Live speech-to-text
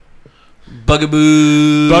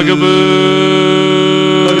Bugaboo.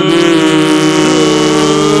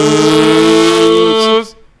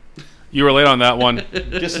 You were late on that one.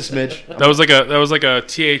 Just a smidge. That was like a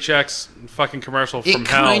THX fucking commercial from It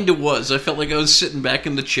hell. kind of was. I felt like I was sitting back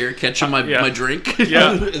in the chair catching my drink.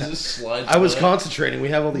 Yeah. As it slides I was by. concentrating. We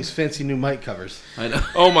have all these fancy new mic covers. I know.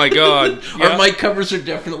 Oh my god. Our mic covers are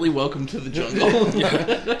definitely welcome to the jungle.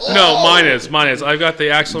 No, mine is. I've got the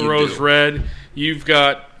Axl You Rose do. red. You've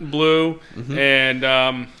got blue, and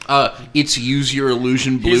It's Use Your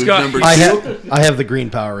Illusion Blue He's got- number 2. I have the green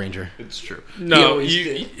Power Ranger. It's true. He no, always you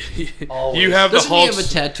did. you have the Doesn't he have a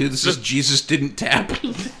Hulk's tattoo that says Jesus didn't tap?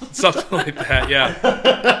 something like that.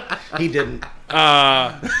 Yeah. He didn't.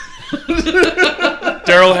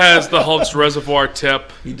 Daryl has the Hulk's reservoir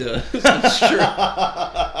tip. He does. That's true.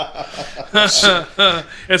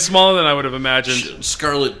 It's smaller than I would have imagined.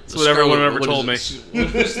 Scarlet. what everyone ever what told is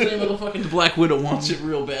it? What's the name of the fucking Black Widow wants it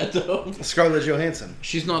real bad, though. Scarlett Johansson.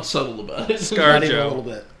 She's not subtle about it. Not even a Joe. little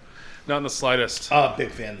bit. Not in the slightest. Big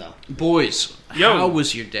fan though. Boys, Yo. how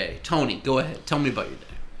was your day? Tony, go ahead. Tell me about your day.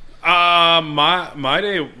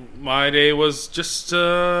 My day was just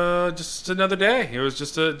another day. It was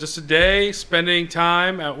just a day spending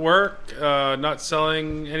time at work, not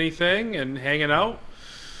selling anything and hanging out.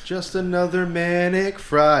 Just another manic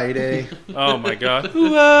Friday. Oh my god.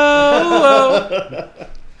 Whoa.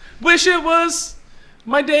 Wish it was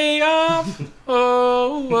my day off.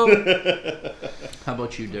 Oh. How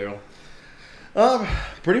about you, Daryl?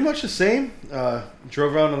 Pretty much the same.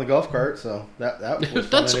 Drove around on the golf cart, so that was fun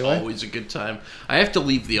That's anyway. always a good time. I have to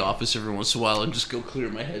leave the office every once in a while and just go clear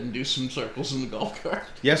my head and do some circles in the golf cart.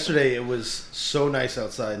 Yesterday it was so nice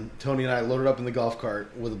outside. Tony and I loaded up in the golf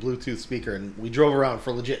cart with a Bluetooth speaker, and we drove around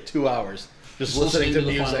for legit 2 hours just listening to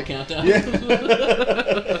the final music. countdown. Yeah.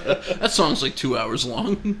 That song's like 2 hours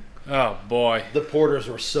long. Oh boy. The porters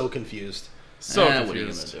were so confused. So What are you gonna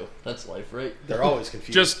confused. do? That's life, right? They're always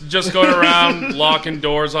confused. Just going around locking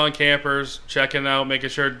doors on campers, checking out,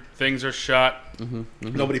 making sure things are shut.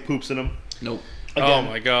 Nobody poops in them. Nope. Oh Again.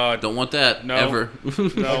 my god. Don't want that No. ever.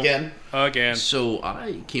 No. Again. So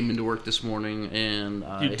I came into work this morning and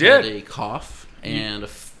I You did? had a cough and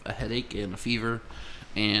a headache and a fever,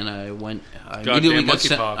 and I Goddamn immediately got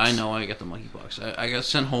sent. monkeypox. I know I got the monkeypox. I got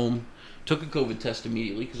sent home, took a COVID test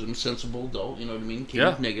immediately because I'm a sensible adult. You know what I mean? Came Yeah.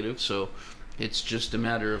 up negative, so it's just a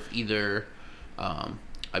matter of either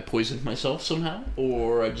I poisoned myself somehow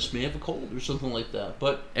or I just may have a cold or something like that.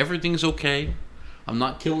 But everything's okay. I'm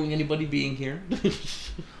not killing anybody being here.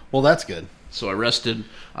 Well, that's good. So I rested.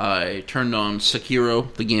 I turned on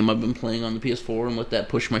Sekiro, the game I've been playing on the PS4, and let that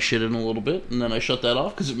push my shit in a little bit. And then I shut that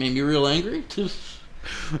off because it made me real angry.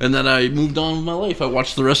 And then I moved on with my life. I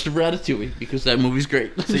watched the rest of Ratatouille because that movie's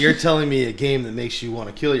great. So you're telling me a game that makes you want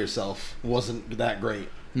to kill yourself wasn't that great?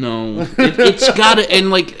 No, it's got to, and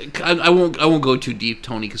like I won't go too deep,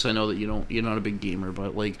 Tony, because I know that you're not a big gamer,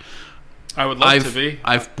 but like I would love to be.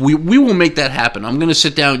 we will make that happen. I'm gonna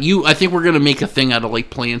sit down. I think we're gonna make a thing out of like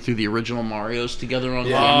playing through the original Mario's together on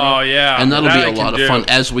camera. Oh yeah. And that'll That be I a can lot of do. fun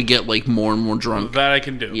as we get like more and more drunk. That I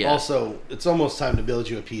can do. Yeah. Also, it's almost time to build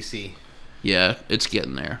you a PC. Yeah, it's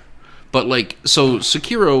getting there. But like, so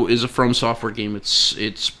Sekiro is a From Software game.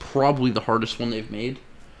 It's probably the hardest one they've made.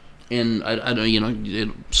 And I don't,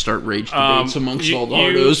 it'll start rage debates amongst all the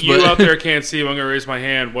hardos. You But out there can't see. But I'm gonna raise my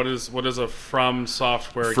hand. What is a From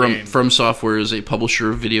Software game? From Software is a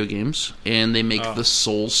publisher of video games, and they make the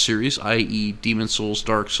Souls series, i.e., Demon Souls,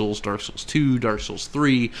 Dark Souls 2, Dark Souls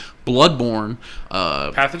 3, Bloodborne.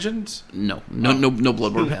 Pathogens? No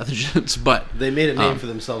Bloodborne pathogens, but They made a name for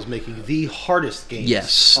themselves making the hardest games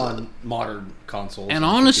Yes. on modern consoles. and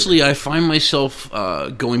honestly, I find myself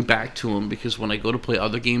going back to them because when I go to play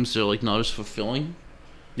other games, they're like not as fulfilling.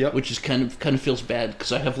 Yep. Which is kind of feels bad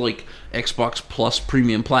because I have like Xbox Plus,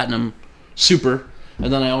 Premium, Platinum, Super,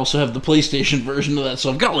 and then I also have the PlayStation version of that. So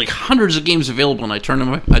I've got like hundreds of games available, and I turn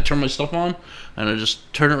my stuff on, and I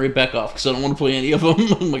just turn it right back off because I don't want to play any of them.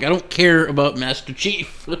 I'm like, I don't care about Master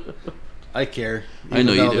Chief. I care. I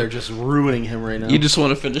know even you though do. They're just ruining him right now. You just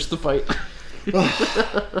want to finish the fight.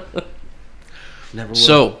 Never will.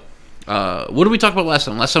 So, what did we talk about last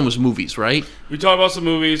time? Last time was movies, right? We talked about some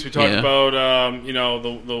movies. We talked Yeah. about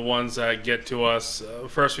the ones that get to us.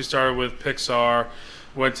 First, we started with Pixar.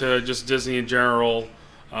 Went to just Disney in general.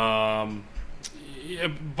 But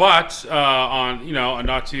on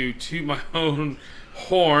not to toot my own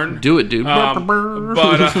horn. Do it, dude.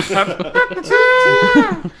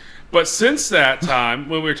 But since that time,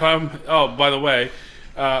 when we were talking, oh, by the way,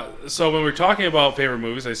 So when we're talking about favorite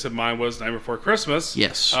movies, I said mine was Night Before Christmas.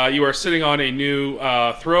 Yes. You are sitting on a new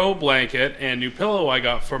throw blanket and new pillow I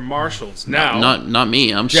got from Marshalls. Now, Not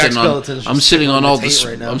me. I'm Jack sitting on. Skeleton's I'm just sitting on all tape the.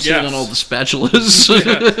 right now. I'm sitting Yes. on all the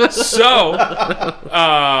spatulas. so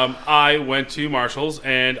I went to Marshalls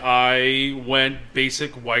and I went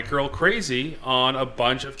basic white girl crazy on a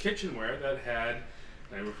bunch of kitchenware that had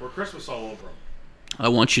Night Before Christmas all over them. I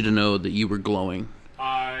want you to know that you were glowing,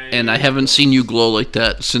 I haven't seen you glow like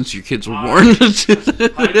that since your kids were born.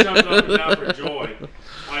 I jumped up and down for joy.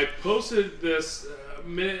 I posted this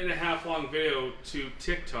minute and a half long video to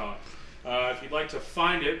TikTok. If you'd like to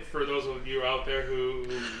find it, for those of you out there who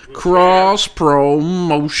Cross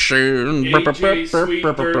promotion. AJ Sweet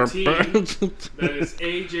 13. That is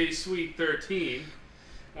AJ Sweet 13.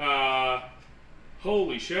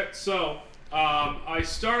 Holy shit! So I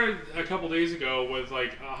started a couple days ago with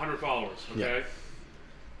like 100 followers. Okay,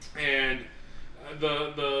 and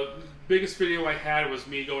the biggest video I had was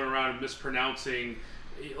me going around and mispronouncing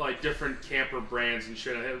like different camper brands and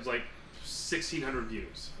shit. It was like 1,600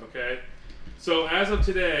 views. Okay, so as of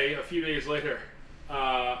today, a few days later,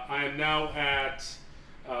 I am now at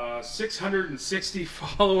 660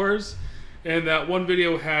 followers, and that one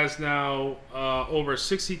video has now over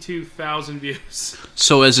 62,000 views.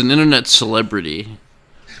 So, as an internet celebrity,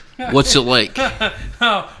 what's it like?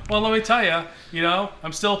 Oh, well, let me tell you,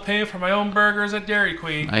 I'm still paying for my own burgers at Dairy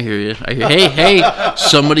Queen. I hear you. Hey,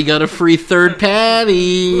 somebody got a free third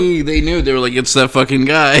patty. They knew. They were like, it's that fucking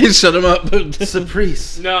guy. Set him up.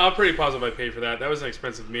 Surprise. No, I'm pretty positive I paid for that. That was an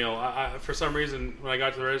expensive meal. I for some reason, when I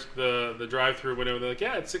got to the drive-thru, whatever, they're like,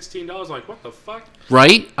 yeah, it's $16. I'm like, what the fuck?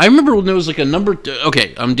 Right? I remember when there was like a number.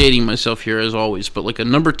 Okay, I'm dating myself here as always, but like a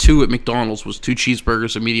number 2 at McDonald's was 2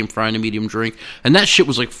 cheeseburgers, a medium fry, and a medium drink, and that shit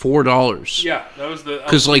was like $4. Yeah, that was the...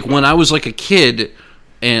 Because like when I was like a kid,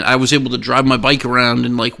 and I was able to drive my bike around,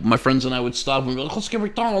 and like my friends and I would stop and be like, let's get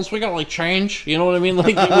McDonald's, we got like change, you know what I mean?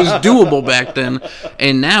 Like it was doable back then,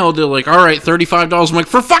 and now they're like, all right, $35. I'm like,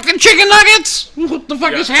 for fucking chicken nuggets? What the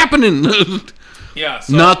fuck is happening? Yeah.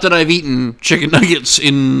 So, Not that I've eaten chicken nuggets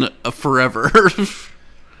in forever.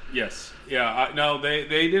 Yes. Yeah. No, they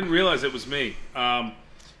didn't realize it was me.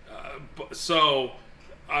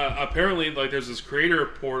 Apparently, like, there's this creator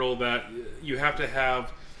portal that you have to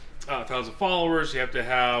have 1,000 followers. You have to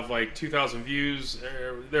have like 2,000 views.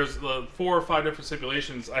 There's 4 or 5 different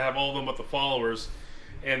stipulations. I have all of them but the followers,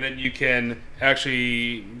 and then you can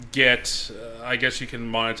actually get. I guess you can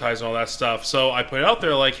monetize and all that stuff. So I put it out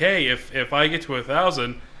there like, hey, if I get to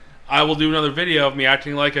 1,000, I will do another video of me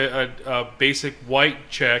acting like a basic white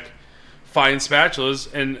chick, finding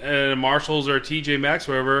spatulas and a Marshalls or a TJ Maxx,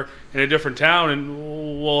 wherever, in a different town,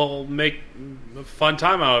 and we'll make a fun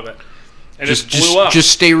time out of it. And it blew up. Just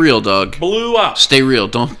stay real, dog. Blew up. Stay real.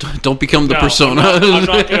 Don't become the No, persona. I'm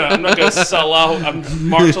not gonna sell out.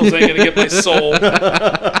 Marshalls ain't gonna get my soul.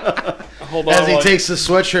 Hold on. As he takes his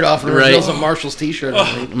sweatshirt off and Right. reveals a Marshall's t-shirt.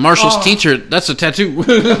 underneath. Marshall's teacher. That's a tattoo.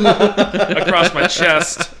 across my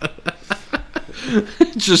chest.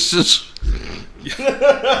 Just says.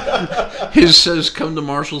 His says, "Come to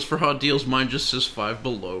Marshalls for hot deals." Mine just says Five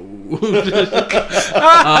Below.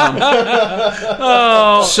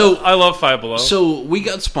 So I love Five Below. So we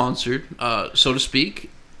got sponsored, so to speak,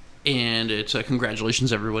 and it's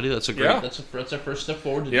congratulations, everybody. That's a great. Yeah. That's our first step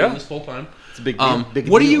forward to Yeah. doing this full time. It's a big deal. Big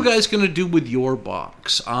What are deal. you guys gonna do with your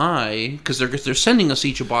box? Because they're sending us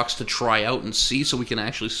each a box to try out and see, so we can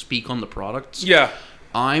actually speak on the products. Yeah.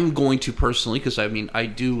 I'm going to personally, because I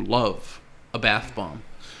do love a bath bomb.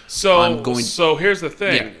 So I'm going- So here's the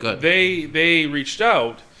thing. Yeah, go ahead. They reached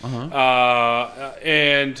out,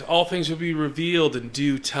 and all things will be revealed in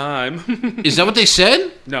due time. Is that what they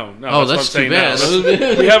said? No, Oh, that's that's too what I'm bad. saying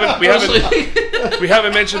now. We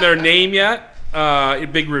haven't mentioned their name yet. A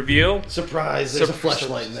big reveal. Surprise! There's a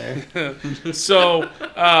fleshlight in there. So, so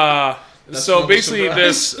not a basically,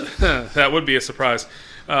 surprise. this that would be a surprise.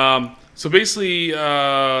 So basically,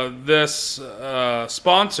 this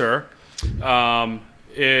sponsor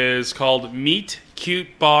is called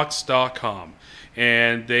MeetCuteBox.com,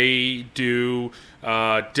 and they do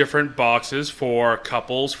different boxes for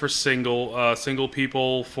couples, for single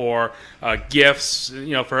people, for gifts.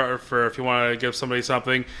 For if you want to give somebody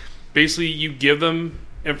something. Basically, you give them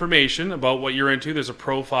information about what you're into. There's a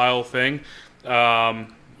profile thing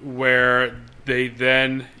where they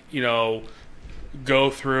then, go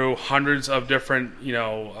through hundreds of different,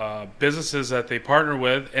 businesses that they partner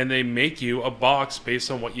with, and they make you a box based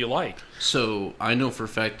on what you like. So I know for a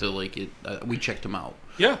fact that we checked them out.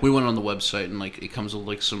 Yeah. We went on the website and like it comes with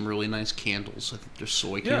like some really nice candles. I think they're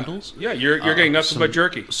soy candles. Yeah, you're getting nothing but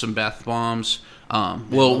jerky. Some bath bombs. love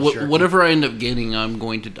jerky. Whatever I end up getting, I'm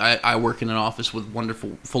going to. I work in an office with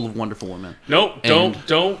full of wonderful women. Nope, And-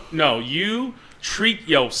 don't. No, you treat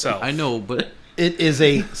yourself. I know, but It is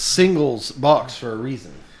a singles box for a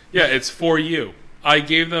reason. Yeah, it's for you. I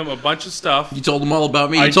gave them a bunch of stuff. you told them all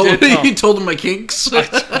about me. I You told did them, tell- you told them my kinks.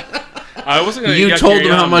 I wasn't going to. You told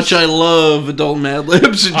them how much I love adult Mad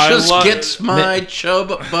Libs. It I just love- gets my chub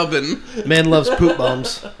bubbin'. Man loves poop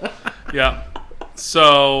bombs. Yeah.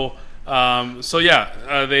 So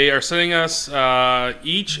they are sending us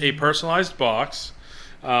each a personalized box,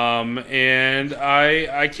 and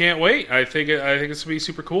I can't wait. I think it's gonna be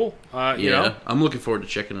super cool. You know. I'm looking forward to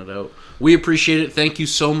checking it out. We appreciate it. Thank you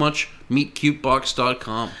so much.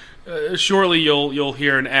 MeetCuteBox.com. Shortly you'll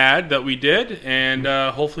hear an ad that we did, and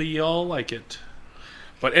hopefully you'll like it.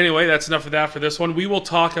 But anyway, that's enough of that for this one. We will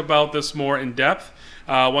talk about this more in depth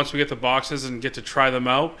once we get the boxes and get to try them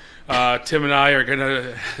out. Tim and I are going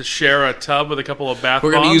to share a tub with a couple of bath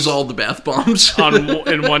We're bombs. going to use all the bath bombs.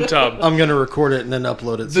 in one tub. I'm going to record it and then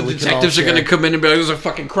upload it. The So we can all detectives are share. going to come in and be like, there's a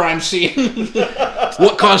fucking crime scene.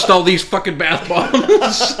 What cost all these fucking bath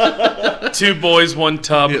bombs? 2 boys, 1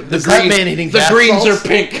 tub. Is that man eating the bath greens salts? are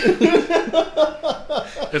pink.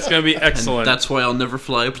 It's going to be excellent. That's why I'll never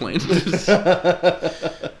fly a plane.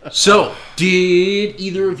 So, did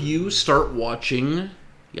either of you start watching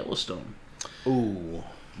Yellowstone? Ooh,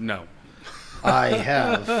 No. I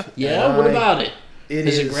have. Yeah? And What about it? It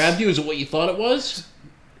Has is. it grabbed you? Is it what you thought it was?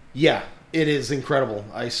 Yeah, it is incredible.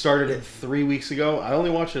 I started it 3 weeks ago. I only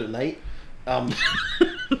watch it at night.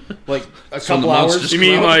 Like a So couple the hours. monsters You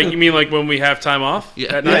mean like when we have time off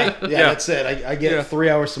Yeah. at Yeah. night? Yeah, that's it. I get Yeah. 3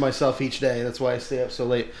 hours to myself each day. That's why I stay up so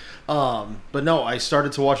late. But no, I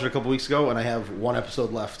started to watch it a couple weeks ago, and I have 1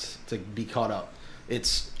 episode left to be caught up.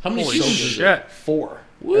 It's How many Holy seasons? shit. 4,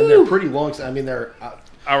 Woo. and they're pretty long. I mean, they're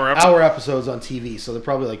Our episode. hour episodes on TV, so they're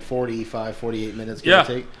probably like 45, 48 minutes. Give Yeah. or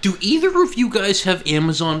take. Do either of you guys have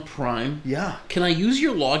Amazon Prime? Yeah. Can I use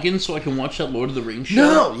your login so I can watch that Lord of the Rings show?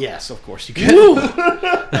 No. Yes, of course you can. Woo!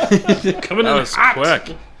 Coming that was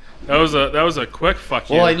quick. That was a quick fuck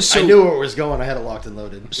you. Well, I So- knew where it was going. I had it locked and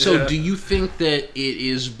loaded. So, Yeah. do you think that it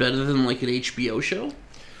is better than like an HBO show?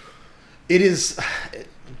 It is.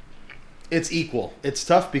 It's equal. It's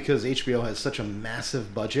tough because HBO has such a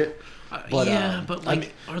massive budget. But, but I like, mean-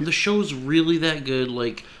 are the shows really that good?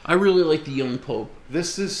 Like, I really like The Young Pope.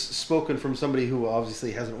 This is spoken from somebody who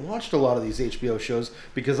obviously hasn't watched a lot of these HBO shows,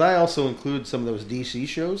 because I also include some of those DC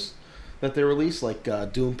shows that they release, like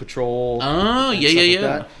Doom Patrol. Oh, and yeah, stuff yeah, like yeah.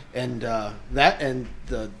 That. And that and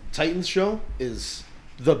the Titans show is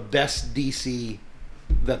the best DC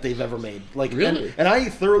that they've ever made. Like, Really? and I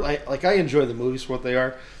thoroughly I enjoy the movies for what they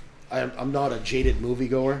are. I'm not a jaded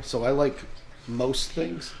moviegoer, so I like most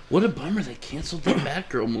things. What a bummer they canceled the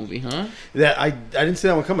Batgirl movie, huh? That I didn't see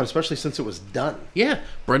that one coming, especially since it was done. Yeah,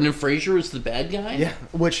 Brendan Fraser is the bad guy. Yeah,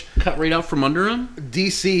 which Cut right out from under him.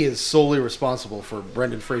 DC is solely responsible for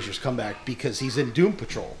Brendan Fraser's comeback because he's in Doom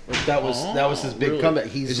Patrol. Like, that was his big really? comeback.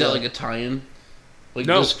 He's Is that like a tie-in? Like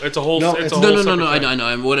no, this- it's a whole. No, it's it's- a No, whole no, no, separate no. I thing. know,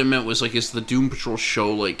 I know. What I meant was like, is the Doom Patrol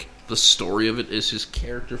show like the story of it is his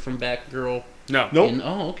character from Batgirl? No. Nope. In,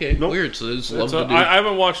 oh, okay. Nope. Weird. So there's love So to do. I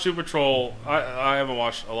haven't watched Doom Patrol. I haven't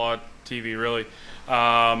watched a lot of TV really,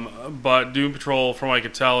 but Doom Patrol, from what I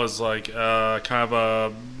could tell, is like kind of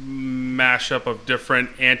a mashup of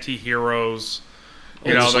different anti-heroes.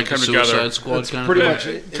 You know, Almost that like come a together. Suicide Squad It's kind pretty of much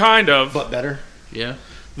thing. it. Kind of. but better. Yeah.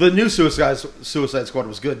 The new Suicide Squad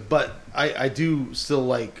was good, but I do still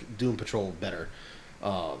like Doom Patrol better.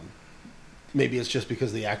 Maybe it's just because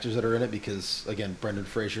of the actors that are in it, because, again, Brendan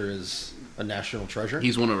Fraser is a national treasure.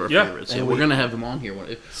 He's one of our Yeah. favorites. And Yeah, we're we- gonna have him on here when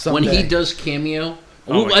he Someday. does cameo.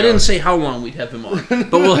 Oh my I didn't God. say how long we'd have him on,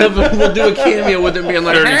 but we'll do a cameo with him being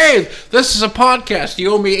like, 30. "Hey, this is a podcast.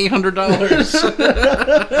 You owe me $800."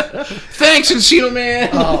 Thanks, Encino Man.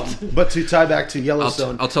 But to tie back to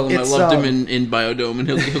Yellowstone, I'll tell him I it's, loved him in Biodome, and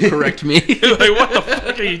he'll correct me. like, what the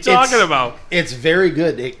fuck are you talking about? It's very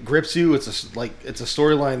good. It grips you. It's a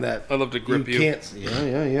storyline that I love to grip you. can't.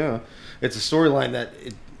 Yeah. It's a storyline that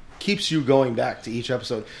it keeps you going back to each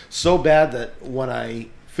episode. So bad that when I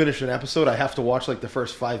finish an episode, I have to watch like the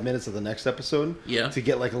first 5 minutes of the next episode. Yeah. To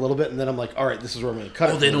get like a little bit, and then I'm like, all right, this is where I'm going to cut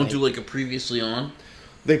it. Oh, they for the don't night. do like a previously on.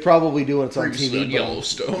 They probably do when it's on Previously TV. on but-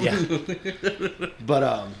 Yellowstone. Yeah.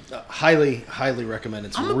 But highly recommend.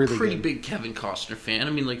 It's I'm a really pretty good. big Kevin Costner fan.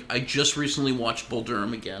 I mean, like, I just recently watched Bull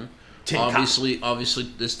Durham again. Tin Cup. Obviously,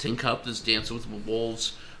 there's Tin Cup, there's Dancing with the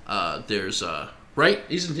Wolves. There's right?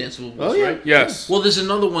 He's in Dances with Oh, Wolves, yeah. right? Yes. Well, there's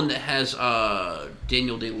another one that has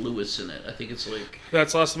Daniel Day-Lewis in it. I think it's like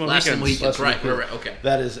That's Last of the Last of the Mohicans. Mohicans. Last of the Right. Okay.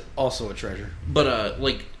 That is also a treasure. But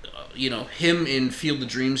him in Field of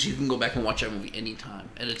Dreams, you can go back and watch that movie anytime,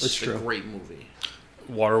 and it's That's just true. a great movie.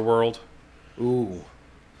 Waterworld. Ooh.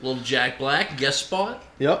 Little Jack Black guest spot.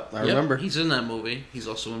 Yep, I remember. He's in that movie. He's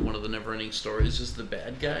also in one of the Neverending Stories as the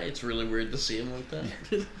bad guy. It's really weird to see him like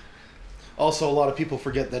that. Also, a lot of people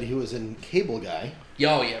forget that he was in Cable Guy.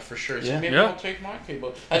 Oh yeah, for sure. So Yeah. maybe Yeah. I'll take my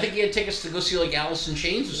cable. I think he had tickets to go see like Alice in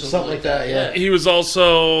Chains or something, Something like that, yeah. He was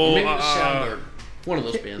also Maybe it was Soundgarden. One of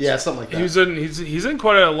those bands. Yeah, something like that. he's in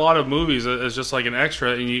quite a lot of movies as just like an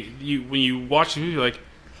extra, and you when you watch the movie, you're like,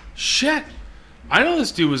 shit, I know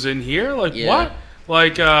this dude was in here. Like Yeah. what?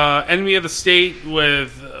 Like Enemy of the State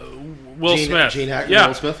with Will Smith. Gene Hackman and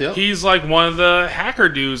Will Smith, yeah. He's like one of the hacker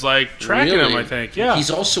dudes, like tracking him. Really? I think. Yeah.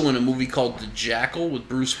 He's also in a movie called The Jackal with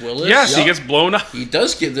Bruce Willis. yes, Yep. he gets blown up. He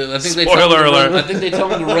does get. I think they Spoiler tell him to alert. run, I think they tell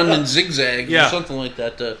him to run in zigzags Yeah. or something like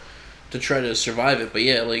that to try to survive it. But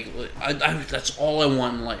yeah, I that's all I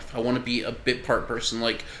want in life. I want to be a bit part person.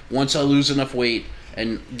 Like once I lose enough weight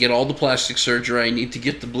and get all the plastic surgery I need to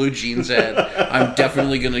get the blue jeans ad, I'm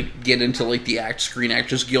definitely gonna get into like the Screen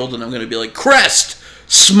Actors Guild, and I'm gonna be like Crest.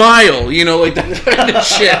 Smile, like that kind of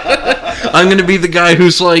shit. I'm gonna be the guy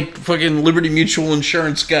who's like fucking Liberty Mutual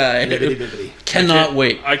insurance guy. Bibbidi bibbidi. Cannot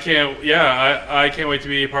wait. I can't. Yeah, I can't wait to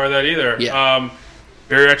be a part of that either. Yeah.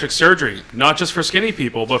 Bariatric surgery, not just for skinny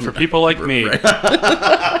people, but for people like me. Right.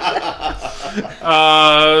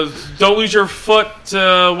 Don't lose your foot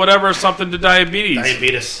to whatever something to diabetes.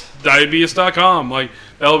 Diabetes. Diabetes.com. Like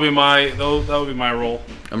that'll be my role.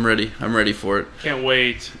 I'm ready for it. Can't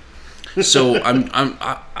wait. So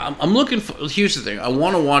I'm looking for. Here's the thing. I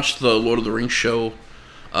want to watch the Lord of the Rings show.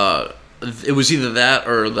 It was either that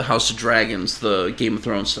or the House of Dragons, the Game of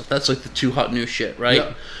Thrones stuff. That's like the two hot new shit, right?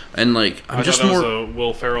 Yep. And like I'm I just thought that more. was a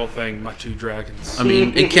Will Ferrell thing. My two dragons. I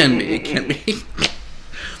mean, it can be. It can be.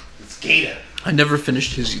 It's Gator. I never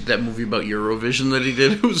finished that movie about Eurovision that he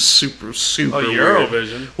did. It was super Oh, weird.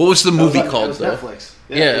 Eurovision. What was the movie That called was though? Netflix.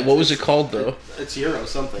 Yeah, what was it called though? It's Euro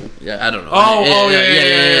something. Yeah, I don't know. Oh,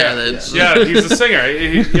 yeah. That's, Yeah, he's a singer.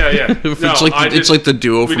 Yeah. It's like the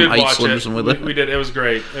duo we from did watch Iceland it. or something like that. We did. It was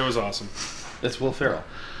great. It was awesome. It's Will Ferrell.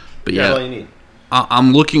 But That's yeah, all you need.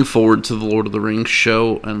 I'm looking forward to the Lord of the Rings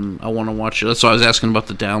show, and I want to watch it. That's why I was asking about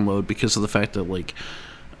the download, because of the fact that, like,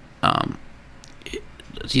 I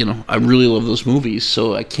really love those movies,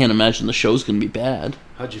 so I can't imagine the show's going to be bad.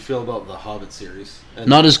 How'd you feel about the Hobbit series? And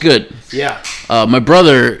Not as good. Yeah. My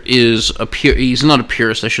brother is he's not a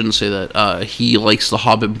purist, I shouldn't say that. He likes The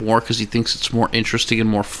Hobbit more because he thinks it's more interesting and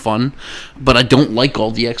more fun. But I don't like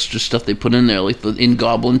all the extra stuff they put in there, like in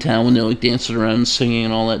Goblin Town when they're like dancing around and singing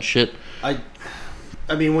and all that shit. I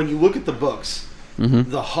mean, when you look at the books,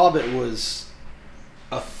 The Hobbit was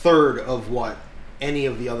a third of what any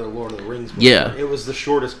of the other Lord of the Rings books Yeah. were. It was the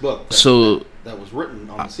shortest book that was written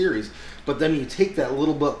on the series. But then you take that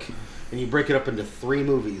little book and you break it up into 3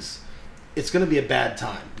 movies. It's going to be a bad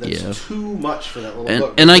time. That's too much for that little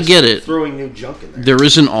book. And I Just get it. Throwing new junk in there. There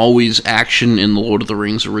isn't always action in the Lord of the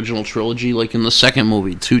Rings original trilogy. Like in the second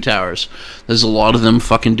movie, Two Towers, there's a lot of them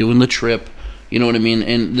fucking doing the trip. You know what I mean?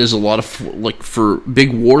 And there's a lot of, for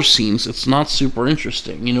big war scenes, it's not super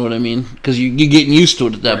interesting. You know what I mean? Because you're getting used to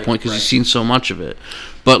it at that point because you've seen so much of it.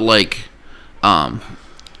 But, like,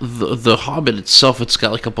 the Hobbit itself, it's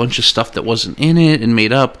got, like, a bunch of stuff that wasn't in it and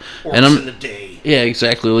made up. Orcs in the day. Yeah,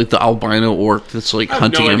 exactly. Like the albino orc that's, like, I have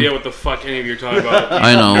hunting no him. idea what the fuck any of you are talking about.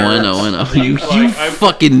 I know. You I'm-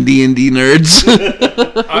 fucking D&D nerds.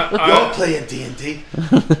 Y'all playing D&D.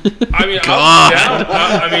 I mean, God.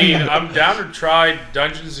 I'm down to try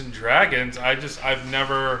Dungeons and Dragons. I've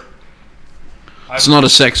never. It's not a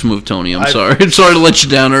sex move, Tony. I'm sorry. I'm sorry to let you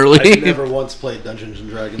down early. I've never once played Dungeons and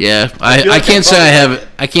Dragons. Yeah, feel I like can't I've say I probably haven't. done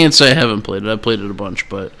I can't say I haven't played it. I played it a bunch,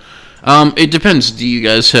 but it depends. Do you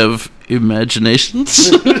guys have imaginations?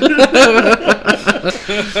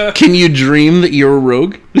 Can you dream that you're a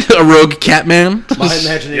rogue, a rogue Catman? My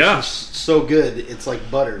imagination's Yeah. so good, it's like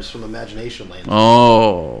Butters from Imagination Land.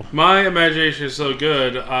 Oh, My imagination is so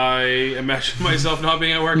good. I imagine myself not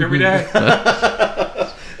being at work every day.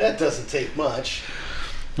 That doesn't take much.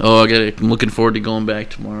 I get it. I'm looking forward to going back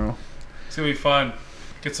tomorrow. It's gonna be fun.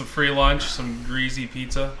 Get some free lunch, some greasy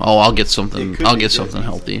pizza. Oh, I'll get something. It could I'll be get good something pizza.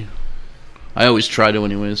 healthy. I always try to,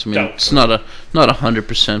 anyways. I mean, Don't. it's not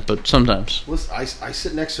 100%, but sometimes. Listen, I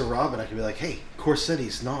sit next to Rob and I can be like, hey,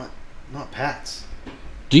 Corsetti's not Pat's.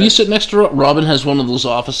 Do you sit next to Robin? Has one of those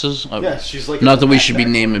offices. Yeah, she's like... Not that we back should be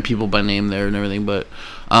there. naming people by name there and everything, but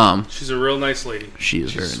She's a real nice lady. She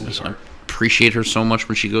is very She's nice. I sweetheart. appreciate her so much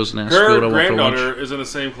when she goes and asks Her me what I want for granddaughter lunch. is in the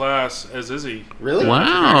same class as Izzy. Really?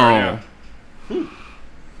 Wow. Yeah.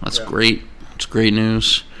 That's Yeah. great. It's great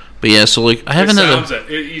news. But yeah, so like I It haven't sounds had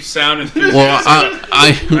a. it. You sound enthusiastic. Well,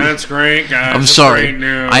 I That's great, guys. I'm That's sorry. great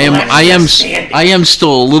news. I am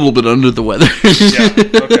still a little bit under the weather. Yeah.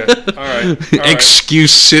 Okay. All right.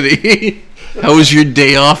 Excuse City. How was your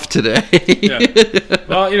day off today? Yeah.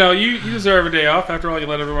 Well, you deserve a day off. After all, you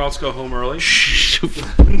let everyone else go home early.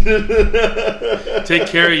 Take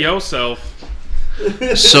care of yourself.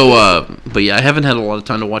 So, but yeah, I haven't had a lot of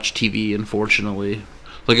time to watch TV, unfortunately.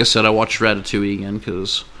 Like I said, I watched Ratatouille again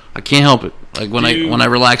because I can't help it. Like when I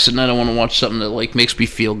relax at night, I want to watch something that like makes me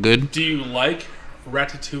feel good. Do you like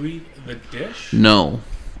Ratatouille, the dish? No.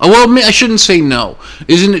 Oh, well, I shouldn't say no.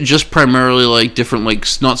 Isn't it just primarily like different, like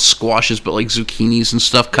not squashes, but like zucchinis and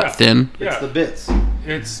stuff cut Yeah. thin? It's the bits.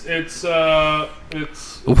 It's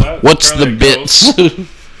What's the apparently it bits? goes.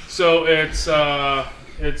 So it's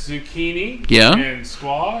zucchini. Yeah. And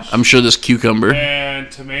squash. I'm sure there's cucumber.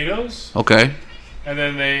 And tomatoes. Okay. And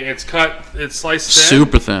then it's sliced thin.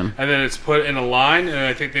 Super thin. And then it's put in a line, and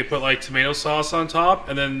I think they put like tomato sauce on top,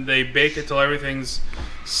 and then they bake it till everything's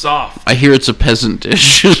soft. I hear it's a peasant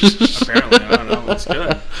dish. Apparently, I don't know. It's good. I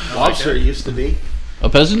like Lobster it. used to be. A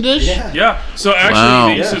peasant dish? Yeah. Yeah. So actually, Wow.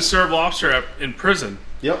 they used Yeah. to serve lobster in prison,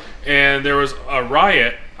 Yep. and there was a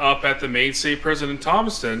riot up at the Main State Prison in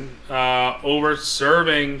Thomaston over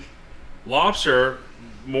serving lobster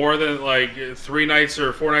more than like 3 nights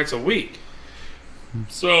or 4 nights a week.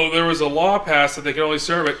 So there was a law passed that they could only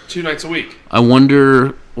serve it 2 nights a week. I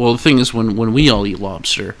wonder. Well, the thing is, when we all eat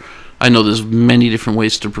lobster, I know there's many different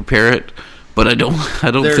ways to prepare it, but I don't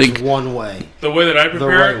There's think. one way. The way that I The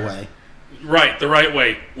prepare right it, way. right, the right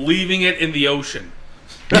way, leaving it in the ocean.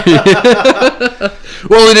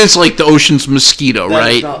 Well, it is like the ocean's mosquito, That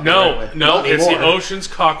is right? not the No, right way. no, Not it's the anymore. ocean's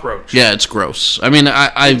cockroach. Yeah, it's gross. I mean,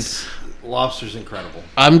 Lobster's incredible.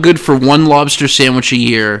 I'm good for one lobster sandwich a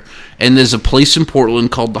year, and there's a place in Portland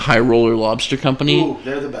called the High Roller Lobster Company Ooh,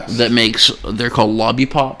 they're the best. that makes. They're called Lobby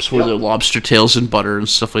Pops, where Yep. they're lobster tails and butter and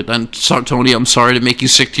stuff like that. And Tony, I'm sorry to make you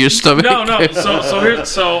sick to your stomach. No.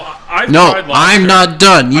 So I've No, tried lobster. I'm not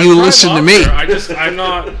done. I've You tried listen to me. lobster.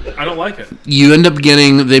 I don't like it. You end up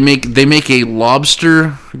getting they make a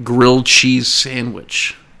lobster grilled cheese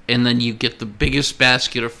sandwich, and then you get the biggest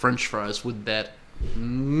basket of French fries with that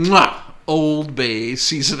Old Bay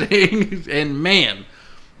seasoning, and man,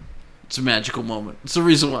 it's a magical moment. It's the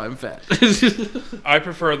reason why I'm fat. I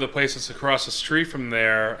prefer the place that's across the street from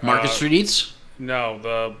there. Market Street Eats. No,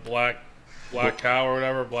 the Black Cow or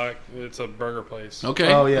whatever. It's a burger place.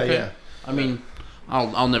 Okay. Oh, yeah, okay. yeah. I mean,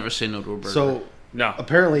 I'll never say no to a burger. So No.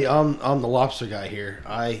 apparently, I'm the lobster guy here.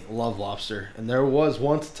 I love lobster, and there was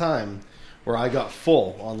once a time where I got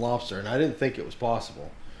full on lobster, and I didn't think it was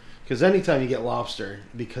possible. Because anytime you get lobster,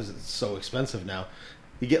 because it's so expensive now,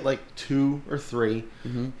 you get like 2 or 3.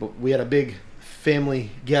 Mm-hmm. But we had a big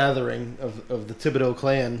family gathering of the Thibodeau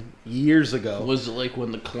clan years ago. was it like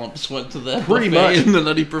when the clumps went to that Pretty buffet much. and the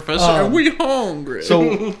Nutty Professor? Are we hungry?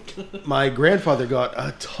 So my grandfather got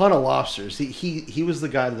a ton of lobsters. He was the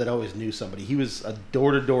guy that always knew somebody. He was a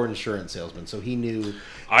door-to-door insurance salesman, so he knew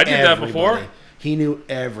I did that everybody. before. He knew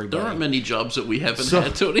everybody. there aren't many jobs that we haven't So-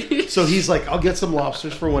 had, Tony. So he's like, I'll get some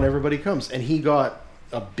lobsters for when everybody comes. And he got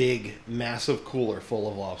a big, massive cooler full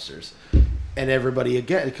of lobsters. And everybody,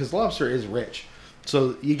 again, because lobster is rich.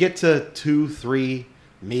 So you get to 2, 3,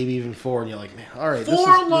 maybe even 4, and you're like, man, all right. this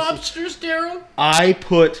Four is- lobsters, Daryl? I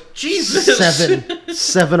put Jesus.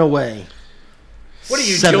 seven away. What are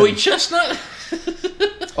you, 7. Joey Chestnut?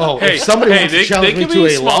 Oh, Hey, if somebody wants to they challenge me can to be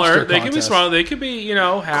a smaller. lobster They can be contest. smaller. They could be,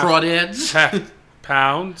 half Crawdads.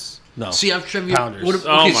 pounds. No. See, I've tried. Pounders. Okay,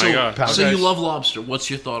 Oh my so, God. So Pounders. you love lobster. What's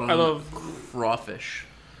your thought on I love- crawfish?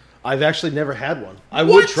 I've actually never had one. I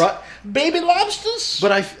What? would try, Baby lobsters?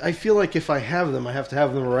 but I feel like if I have them, I have to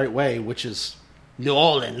have them the right way, which is New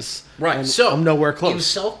Orleans. Right, And so I'm nowhere in close.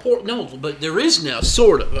 Southport, no, but there is now,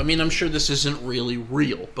 sort of. I mean, I'm sure this isn't really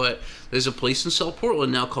real, but there's a place in South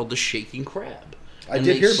Portland now called the Shaking Crab. I and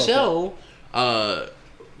did they hear about sell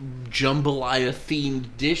jambalaya themed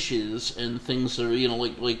dishes and things that are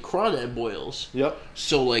like crawdad boils. Yep.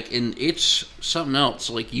 So like, and it's something else.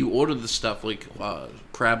 Like you order the stuff like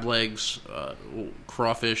crab legs,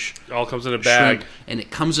 crawfish, All comes in a bag. shrimp, and it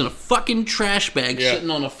comes in a fucking trash bag Yeah. sitting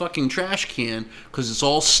on a fucking trash can because it's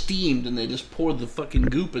all steamed and they just pour the fucking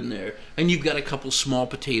goop in there. And you've got a couple small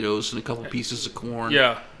potatoes and a couple pieces of corn.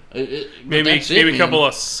 Yeah. But Maybe that's it, maybe a man. couple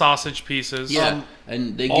of sausage pieces. Yeah,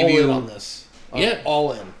 and they All give in you on this. Yeah.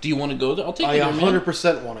 all in. Do you want to go there? I'll take I you there, man.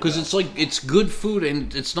 100% want to Because go. it's like it's good food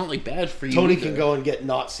and it's not like bad for you. Tony either. can go and get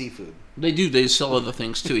not seafood. They do. They sell other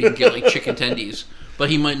things too. You can get like chicken tendies, but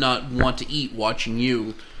he might not want to eat watching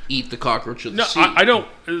you eat the cockroach of the No, sea. I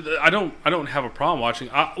don't have a problem watching.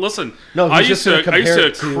 Listen, No, I he's used just to gonna compare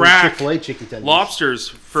it to to crack Chick-fil-A chicken tenders. lobsters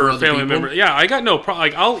for other family people? members. Yeah, I got no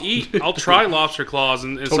problem. Like I'll try lobster claws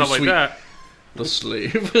and stuff like sweet. that. The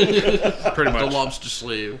slave, Pretty the much. lobster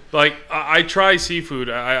slave. Like I try seafood.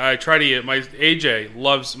 I try to eat.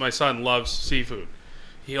 My son loves seafood.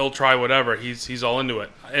 He'll try whatever. He's all into it.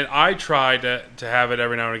 And I try to have it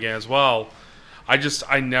every now and again as well. I was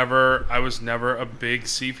never a big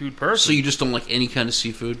seafood person. So you just don't like any kind of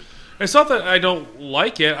seafood? It's not that I don't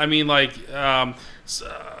like it. I mean, like,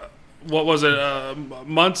 what was it?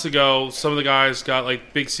 Months ago, some of the guys got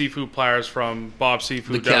like big seafood platters from Bob's The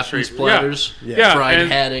Seafood down the captain's street. platters, Yeah. fried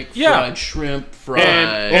and, haddock, yeah. fried shrimp, fried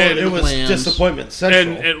And it was clams. disappointment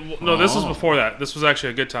central. no, this was Oh. before that. This was actually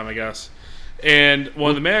a good time, I guess. And one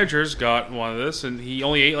of the managers got one of this, and he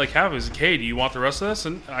only ate like half of it. He's like, "Hey, do you want the rest of this?"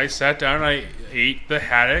 And I sat down and I ate the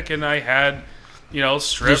haddock, and I had, The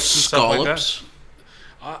strips and stuff like that. scallops.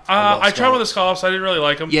 I tried one of the scallops. I didn't really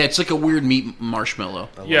like them. Yeah, it's like a weird meat marshmallow.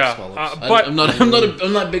 I love Yeah, scallops. but I'm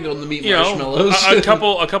not big on the meat you know, marshmallows. a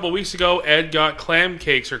couple weeks ago, Ed got clam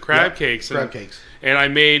cakes or crab cakes. Crab cakes. And I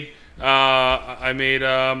made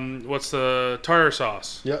what's the tartar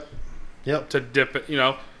sauce Yep. to dip it.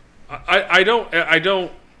 I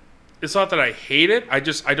don't. It's not that I hate it. I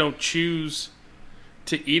don't choose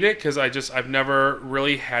to eat it because I've never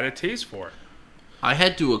really had a taste for it. I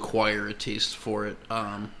had to acquire a taste for it.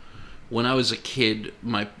 When I was a kid,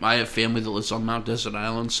 I have family that lives on Mount Desert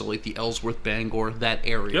Island, so like the Ellsworth, Bangor, that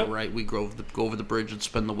area, Yep. right? We go over the bridge and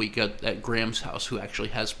spend the week at Graham's house, who actually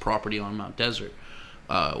has property on Mount Desert,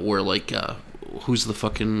 where like who's the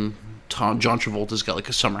fucking John Travolta's got like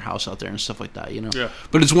a summer house out there and stuff like that, Yeah.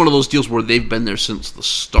 But it's one of those deals where they've been there since the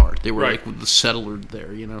start. They were Right. like with the settler there,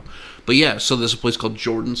 But yeah, so there's a place called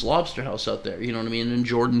Jordan's Lobster House out there, you know what I mean? And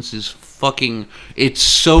Jordan's is it's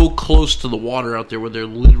so close to the water out there where they're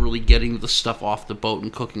literally getting the stuff off the boat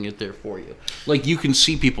and cooking it there for you. Like you can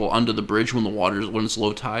see people under the bridge when it's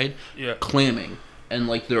low tide, Yeah. clamming. And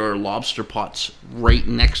like there are lobster pots right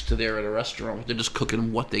next to there at a restaurant. They're just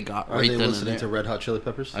cooking what they got Are right they then and listening there. to Red Hot Chili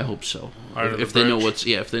Peppers? I hope so. Under the If they know bridge.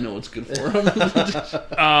 if they know what's good for them.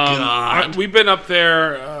 We've been up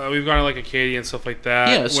there. We've gone to like Acadia and stuff like that.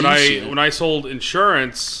 Yeah, so you've seen it. when I sold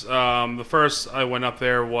insurance, the first I went up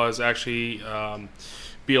there was actually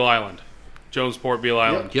Beale Island, Jonesport, Beale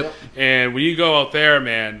Island. Yep. And when you go out there,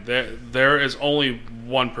 man, there is only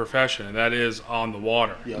one profession, and that is on the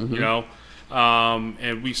water. Yep. You know.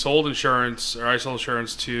 And we sold insurance, or I sold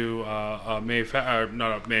insurance to not a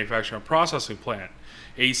manufacturer, a processing plant,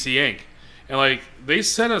 AC Inc. And like they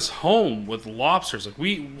sent us home with lobsters.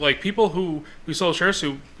 People who we sold insurance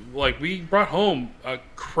to, we brought home a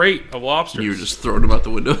crate of lobsters. You were just throwing them out the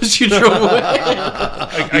window as you drove away.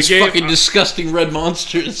 I These gave- fucking disgusting red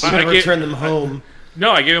monsters. I Never get- turn them home.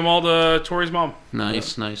 No, I gave them all to Tori's mom.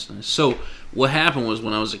 Nice. So what happened was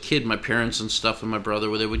when I was a kid, my parents and stuff and my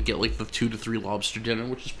brother, they would get like the 2 to 3 lobster dinner,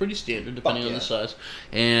 which is pretty standard depending on the size.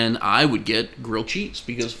 And I would get grilled cheese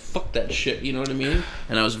because fuck that shit, you know what I mean?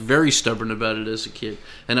 And I was very stubborn about it as a kid.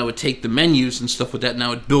 And I would take the menus and stuff with that, and I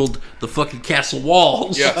would build the fucking castle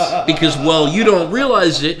walls. Yes. Because you don't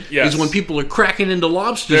realize it Yes. is when people are cracking into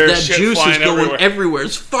lobsters, There's that shit juice is flying going everywhere. everywhere.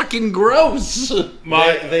 It's fucking gross.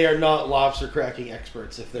 They are not lobster cracking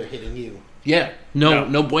experts if they're hitting you. Yeah,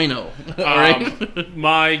 no bueno. All right.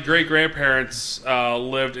 My great grandparents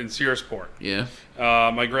lived in Searsport. Yeah.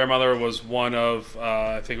 My grandmother was one of,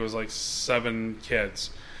 I think it was like 7 kids.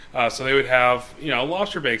 So they would have,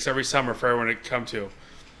 lobster bakes every summer for everyone to come to.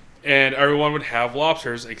 And everyone would have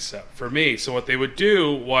lobsters except for me. So what they would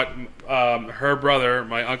do, her brother,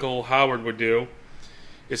 my Uncle Howard, would do,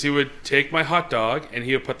 is he would take my hot dog and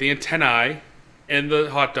he would put the antennae in the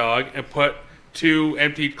hot dog and put 2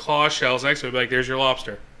 emptied claw shells next to it. Be like, there's your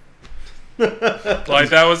lobster. I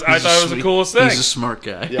thought it was the coolest thing. He's a smart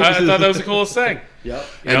guy. I thought that was the coolest thing. Yep.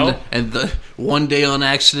 You know? And the one day on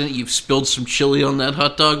accident, you've spilled some chili on that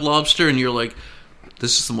hot dog lobster, and you're like,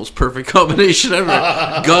 this is the most perfect combination ever.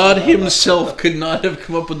 God himself could not have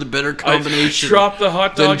come up with a better combination I dropped the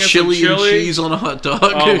hot dog than and some chili and chili. cheese on a hot dog.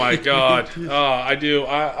 Oh my god! I do.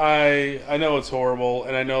 I know it's horrible,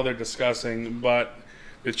 and I know they're disgusting, but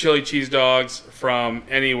with chili cheese dogs from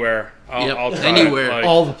anywhere. Yep, I'll try anywhere. It. Like,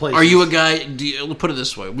 All the places. Are you a guy? Put it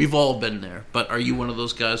this way: we've all been there. But are you one of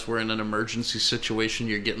those guys where in an emergency situation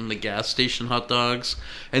you're getting the gas station hot dogs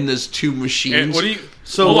and there's two machines? and what do you?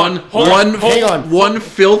 So hold one, on, hold on, hang on. one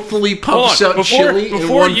filthily pumps Hold on. out chili, and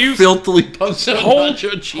Before one you- filthily pumps out Hold,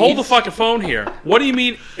 nacho cheese. hold the fucking phone here. What do you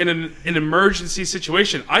mean in an emergency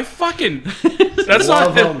situation? I fucking that's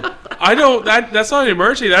Love not. 'em. I don't. That's not an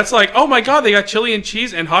emergency. That's like, oh my god, they got chili and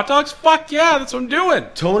cheese and hot dogs. Fuck yeah, that's what I'm doing.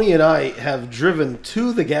 Tony and I have driven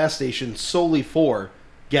to the gas station solely for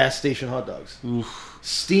gas station hot dogs.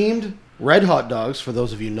 Steamed red hot dogs, for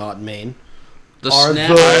those of you not in Maine. The Are snap.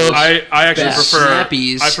 those- I actually Best. prefer.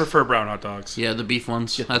 Snappies. I prefer brown hot dogs. Yeah, the beef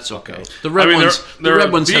ones. That's okay. out. The red I mean, ones. they're the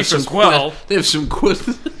red ones beef have some as well. They have some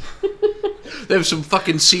They have some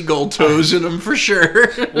fucking seagull toes in them for sure.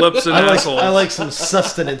 Lips and I assholes. like some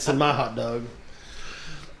sustenance in my hot dog.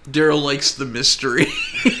 Daryl likes the mystery.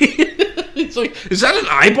 He's like, is that an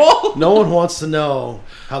eyeball? No one wants to know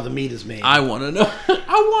how the meat is made. I want to know. I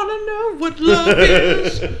want to know what love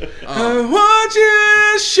is. I want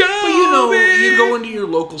you to show But you know, me. you go into your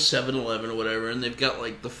local 7-Eleven or whatever, and they've got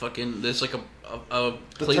like the fucking. There's like a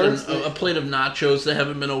plate a plate of nachos that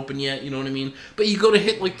haven't been opened yet. You know what I mean? But you go to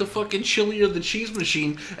hit like the fucking chili or the cheese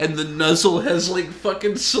machine, and the nuzzle has like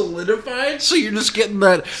fucking solidified. So you're just getting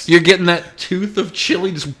that. You're getting that tooth of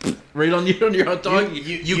chili just right on your hot dog.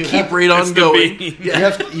 You keep have- right on it's the going. bean. Yeah.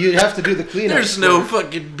 You have to do the clean out. There's no squirt.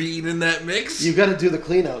 fucking bean in that mix. You got to do the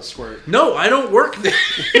clean out squirt. No, I don't work there.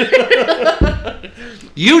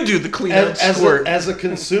 You do the clean out squirt. As a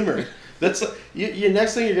consumer. That's your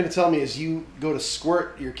next thing you're going to tell me is you go to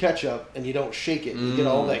squirt your ketchup and you don't shake it. You get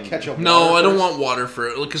all that ketchup. No, water I don't first. want water for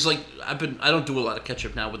it because like I don't do a lot of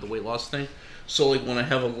ketchup now with the weight loss thing. So like when I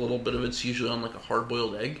have a little bit of it's usually on like a hard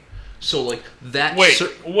boiled egg. So like that.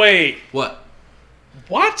 Wait. What?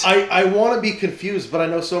 What? I want to be confused, but I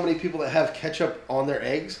know so many people that have ketchup on their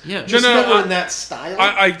eggs. Yeah. Just No, never I- in that style.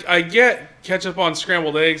 I get ketchup on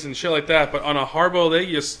scrambled eggs and shit like that, but on a hard-boiled egg,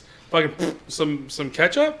 you just fucking some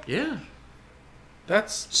ketchup. Yeah.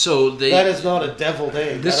 That's So they. that is not a deviled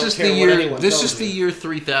egg. This I don't is care the what year. anyone This tells is the me. year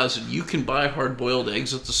 3000. You can buy hard boiled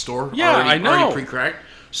eggs at the store. Yeah, already, I know. Already pre-cracked.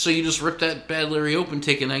 So you just rip that bad Larry open,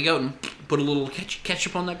 take an egg out, and put a little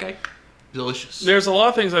ketchup on that guy. Delicious. there's a lot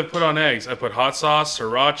of things I put on eggs. I put hot sauce,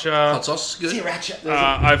 sriracha. Hot sauce is good. Sriracha.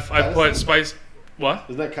 I put spice. What?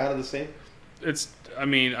 Isn't that kind of the same? It's. I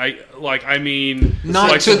mean, I Not like to-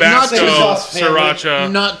 not Tabasco, to- sauce family. sriracha.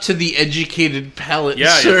 Not to the educated palate,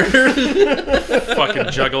 Yeah, sir. Fucking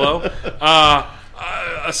juggalo.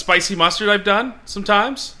 A spicy mustard I've done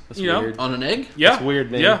sometimes. That's you know? weird. On an egg? Yeah. That's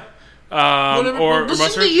weird, man. Yeah. Whatever. Or Listen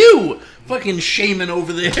mustard. to you, fucking shaman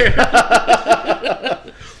over there.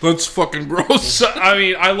 That's fucking gross. So, I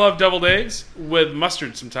mean, I love deviled eggs with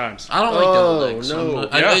mustard sometimes. I don't like deviled eggs. no.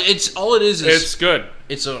 Yeah. It's all it is. It's good.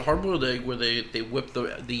 It's a hard-boiled egg where they whip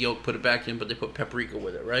the yolk, put it back in, but they put paprika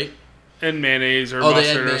with it, right? And mayonnaise or Oh, they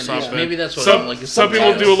add mustard or mayonnaise. something. Maybe that's what some, I like. Some people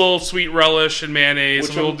Sometimes. do a little sweet relish and mayonnaise.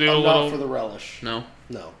 Which Some people I'm, do I'm a not little. for the relish. No,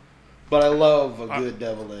 No. But I love a good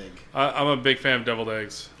deviled egg. I'm a big fan of deviled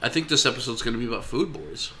eggs. I think this episode's going to be about food,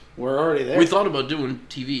 boys. We're already there. We thought about doing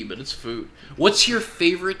TV, but it's food. What's your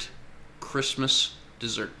favorite Christmas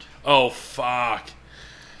dessert? Oh fuck!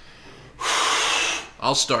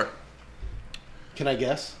 I'll start. Can I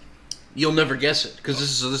guess? You'll never guess it because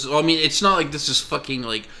this is. I mean, it's not like this is fucking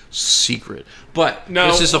like secret, but No,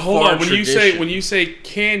 this is a hold far on. tradition. When you say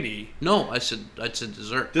candy, No, I said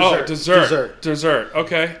dessert. Dessert.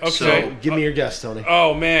 Okay. So, Give me your guess, Tony.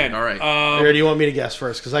 Oh man. All right. Or do you want me to guess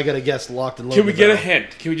first? Because I got to guess locked and loaded. Can we get a now.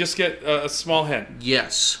 hint? Can we just get a small hint?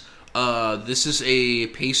 Yes. This is a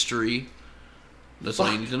pastry. That's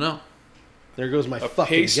all you need to know. There goes my A fucking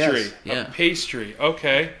pastry. guess. Yeah. A pastry.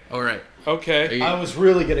 Okay. All right. Okay. You- I was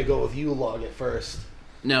really going to go with Yule log at first.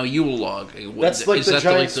 Now Yule log. That's like is the that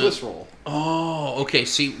giant like Swiss roll. Oh, okay.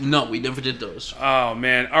 See, no, we never did those. Oh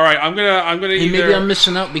man. All right. I'm gonna Hey, either maybe I'm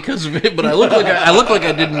missing out because of it, but I look like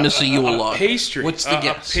I didn't miss a Yule log. pastry. What's the A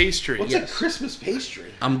guess? pastry. What's Yes. a Christmas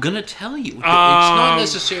pastry? I'm gonna tell you. It's not Um,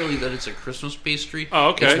 necessarily that it's a Christmas pastry. Oh,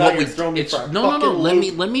 okay. It's It's not what you're we. throwing me It's for a no. fucking Let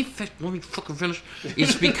loop. me fucking finish.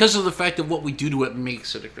 It's because of the fact of what we do to it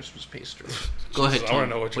makes it a Christmas pastry. Go ahead. I Tom. want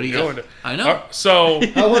to know what do you're you doing. got? I know. So.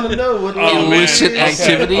 I want to know what Oh, man. Illicit Okay,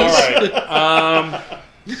 activities. All right.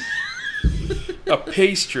 A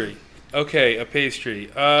pastry. Okay, a pastry.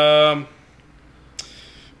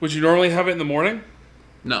 Would you normally have it in the morning?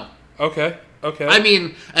 No. Okay. Okay. I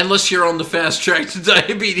mean, unless you're on the fast track to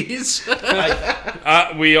diabetes.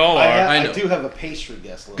 we all are. I I know. do have a pastry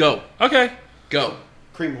guess. Lou. Go. Okay. Go.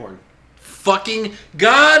 Cream horn. Fucking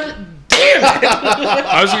god damn damn it!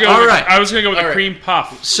 I was gonna go. All with, right. I was gonna go with All the right. cream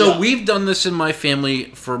puff. So Yeah. we've done this in my family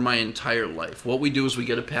for my entire life. What we do is we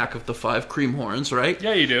get a pack of the 5 cream horns, right?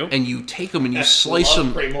 Yeah, you do. And you take them and you I slice love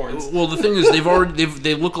them. cream horns. Well, the thing is,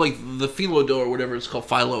 they look like the phyllo dough or whatever it's called,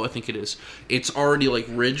 phyllo, I think it is. It's already like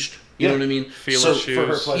ridged. You know Yeah. what I mean? Phyllo So, shoes. For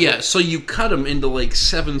her pleasure. yeah, so you cut them into like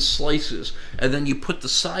 7 slices, and then you put the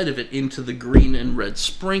side of it into the green and red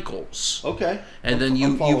sprinkles. Okay. And then I'm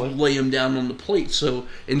you following. lay them down on the plate. So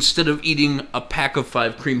instead of eating a pack of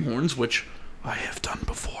 5 cream horns, which I have done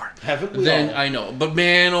before, Haven't we then all? I know. But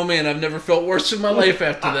man, oh man, I've never felt worse in my life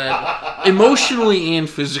after that, emotionally and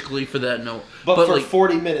physically. For that note, But for like,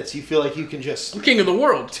 40 minutes, you feel like you can just I'm king of the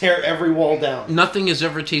world. tear every wall down. Nothing has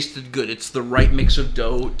ever tasted good. It's the right mix of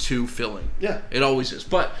dough to filling. Yeah. It always is.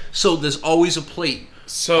 But so there's always a plate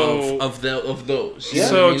So of those. Yeah. You know what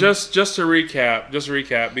So I mean? just to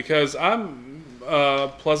recap, because I'm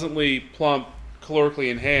pleasantly plump,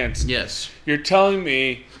 calorically enhanced. yes. You're telling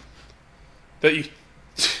me that you.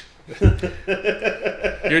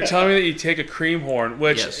 You're telling me that you take a cream horn,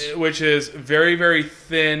 Yes. which is very, very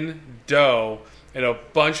thin dough and a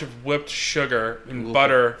bunch of whipped sugar and Ooh.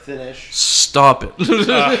 butter, Finish. Stop it.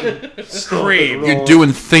 cream. You're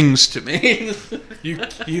doing things to me.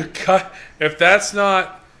 You cut. If that's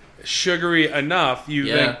not sugary enough, you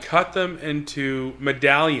Yeah. then cut them into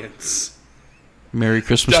medallions. Merry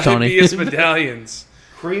Christmas, Tony. Diabetes medallions.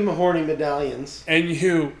 Cream horny medallions. And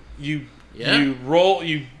you Yeah. roll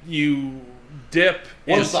you dip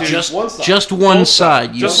One into side. Just One side. just one Both side,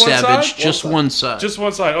 sides. you Just one savage. side? Just One one side. just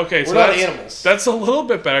one side. Okay, so We're not that's animals. that's a little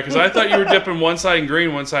bit better because I thought you were dipping one side in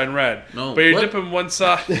green, one side in red. No, but you're what? dipping one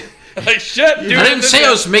side. Like shit, dude. I didn't say I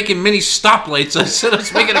was making mini stoplights. I said I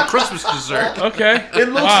was making a Christmas dessert. Okay. It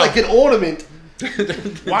looks Wow. like an ornament.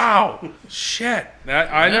 Wow. Shit.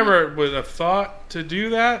 I never would have thought to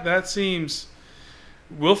do that. That seems.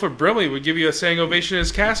 Wilford Brimley would give you a standing ovation in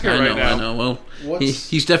his casket right now. I know. Well, What's-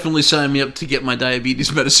 he's definitely signing me up to get my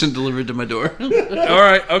diabetes medicine delivered to my door. All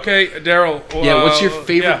right. Okay, Daryl. Yeah, what's your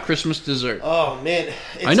favorite yeah. Christmas dessert? Oh man,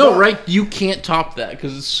 it's I know, not- right? You can't top that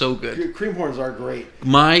because it's so good. Cream horns are great.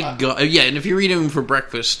 My God, yeah. And if you're eating them for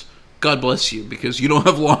breakfast, God bless you because you don't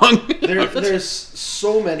have long. There's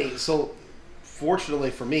so many. So, fortunately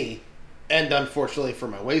for me, and unfortunately for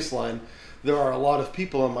my waistline, there are a lot of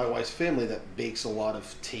people in my wife's family that bakes a lot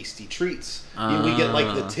of tasty treats. We get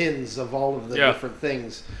like the tins of all of the Yeah. different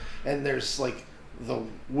things, and there's like the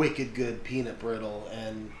wicked good peanut brittle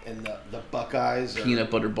and the Buckeyes or, Peanut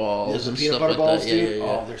butter balls the and peanut stuff butter like balls that. too. Yeah, yeah, yeah.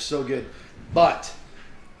 Oh, they're so good. But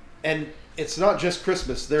and it's not just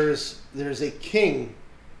Christmas. There's a king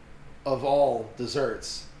of all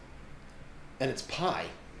desserts, and it's pie.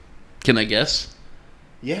 Can I guess?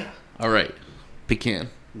 Yeah. All right, pecan.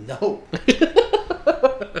 No.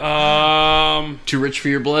 Too rich for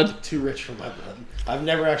your blood? Too rich for my blood. I've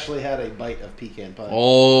never actually had a bite of pecan pie.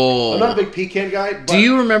 Oh. I'm not a big pecan guy, but Do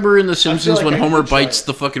you remember in The Simpsons like when I Homer could try bites it.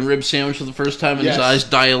 the fucking rib sandwich for the first time and Yes. his eyes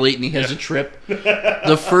dilate and he has a trip?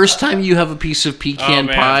 The first time you have a piece of pecan Oh,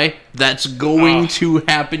 man. pie, that's going Oh. to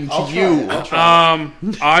happen to I'll try you. it. I'll try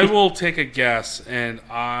I will take a guess, and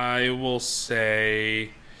I will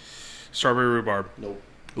say strawberry rhubarb. it. Nope.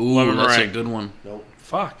 Ooh, lemon that's a meringue. good one. Nope.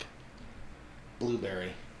 Fuck.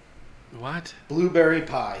 Blueberry. What? Blueberry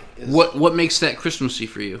pie. Is, What makes that Christmassy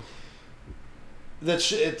for you?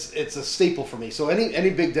 It's a staple for me. So any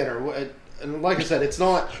big dinner, and like I said, it's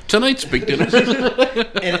not Tonight's big dinner.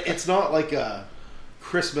 and it's not like a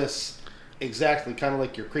Christmas exactly, kind of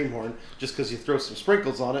like your cream horn, just because you throw some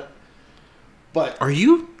sprinkles on it. But Are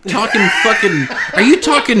you talking fucking... Are you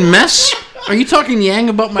talking mess? Are you talking yang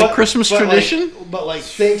about my Christmas tradition? But like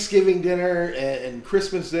Thanksgiving dinner and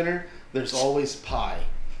Christmas dinner, there's always pie,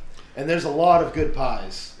 and there's a lot of good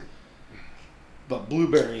pies. But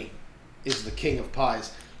blueberry is the king of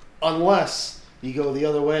pies, unless you go the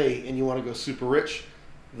other way and you want to go super rich.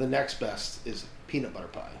 The next best is peanut butter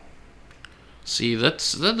pie. See, that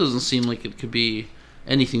doesn't seem like it could be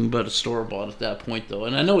anything but a store-bought at that point, though.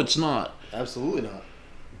 And I know it's not. Absolutely not.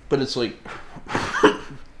 But it's like,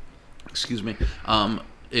 excuse me,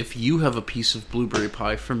 if you have a piece of blueberry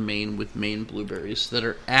pie from Maine with Maine blueberries that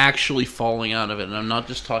are actually falling out of it, and I'm not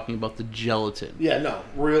just talking about the gelatin, Yeah, no,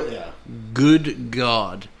 real, yeah. good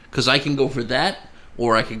God. Because I can go for that,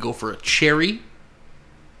 or I could go for a cherry.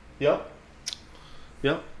 Yep.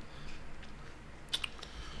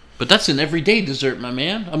 But that's an everyday dessert, my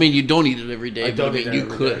man. I mean, you don't eat it every day, I but don't I mean, eat it you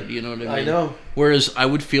every could, day. you know what I mean? I know. Whereas I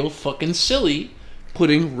would feel fucking silly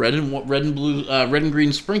putting red and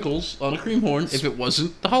green sprinkles on a cream horn if it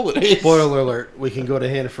wasn't the holidays. Spoiler alert: we can go to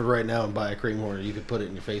Hannaford right now and buy a cream horn. You could put it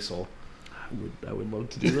in your face hole. I would love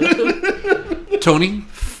to do that. Tony,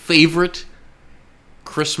 favorite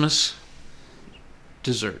Christmas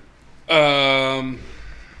dessert.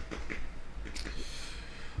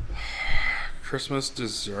 Christmas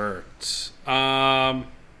dessert. There's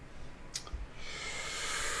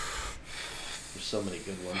so many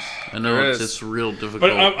good ones. I know There it's is. it's real difficult.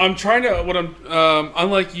 But I'm trying to. What I'm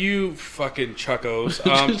unlike you, fucking chuckos.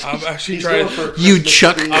 I'm actually He's trying. going for You Christmas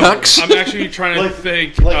chuck tree. cucks. I'm actually trying to like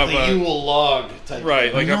think like of the a, Yule log type.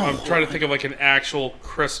 right. thing. Like I'm trying to think of like an actual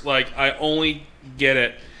Chris. Like I only get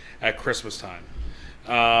it at Christmas time.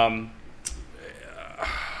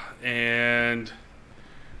 And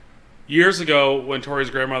years ago, when Tori's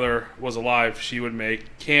grandmother was alive, she would make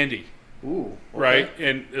candy. Ooh, okay. Right,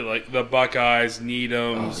 and like the Buckeyes,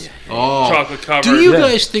 Needhams, Oh. chocolate covered. Do you Yeah.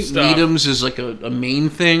 guys think Stuff. Needham's is like a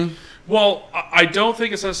main thing? Well, I don't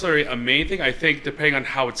think it's necessarily a main thing. I think depending on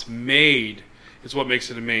how it's made is what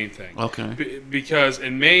makes it a main thing. Okay. Because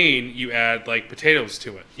in Maine, you add like potatoes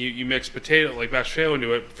to it. You mix potato, like mashed potato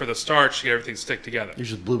into it for the starch to get everything stick together. You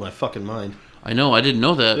just blew my fucking mind. I know. I didn't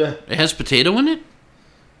know that. Yeah. It has potato in it?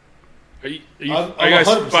 Are you I'm guys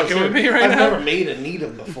 100% fucking with me serious. right I've now? never made a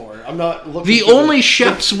Needham before. I'm not looking. The for only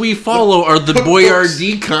chefs we follow are the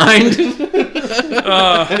Boyardee kind.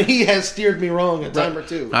 and he has steered me wrong a time or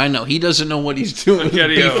two. I know. He doesn't know what he's doing.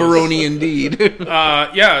 Spaghettios. Beefaroni indeed.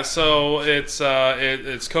 Yeah, so it's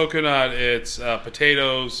coconut, it's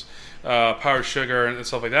potatoes, powdered sugar, and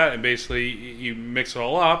stuff like that, and basically you mix it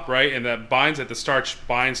all up, right? And that binds it. The starch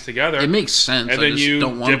binds together, It makes sense. and I then just you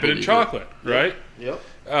don't want dip to it in believe chocolate, right? Yep.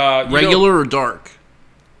 You don't- Regular or dark?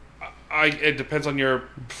 it depends on your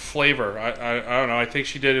flavor. I don't know. I think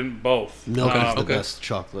she did in both. Milk is the okay. best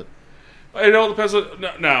chocolate. It all depends on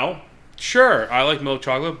now. Sure, I like milk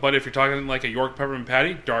chocolate, but if you're talking like a York peppermint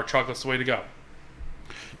patty, dark chocolate's the way to go.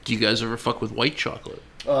 Do you guys ever fuck with white chocolate?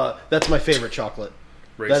 That's my favorite chocolate.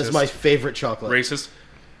 Racist. That is my favorite chocolate. Racist.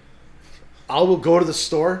 I will go to the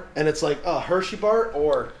store and it's like a Hershey bar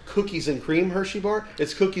or cookies and cream Hershey bar.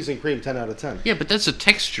 It's cookies and cream, 10 out of 10. Yeah, but that's a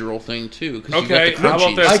textural thing too. 'Cause Okay, you got the how about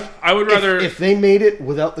crunchies. this? I would rather. If they made it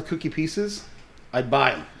without the cookie pieces, I'd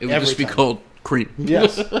buy them. It would just be called cream.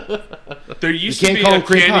 Yes. There used You to can't be call a them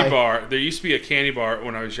cream candy pie. bar. There used to be a candy bar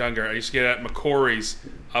when I was younger. I used to get it at McCory's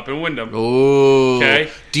up in Wyndham. Oh. Okay.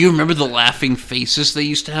 Do you remember the laughing faces they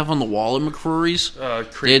used to have on the wall at McCrory's? They had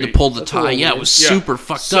to Creepy. pull the That's a tie. little Yeah, it weird. was Yeah. super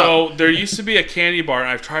fucked So up. there used to be a candy bar, and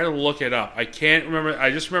I've tried to look it up. I can't remember.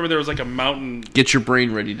 I just remember there was like a mountain. Get your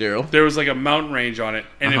brain ready, Daryl. There was like a mountain range on it,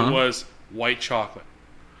 and Uh-huh. it was white chocolate.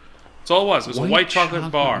 That's all it was. It was a White white chocolate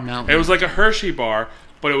chocolate bar. mountain. It was like a Hershey bar,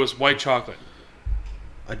 but it was white chocolate.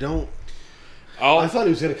 I don't. Oh, I thought he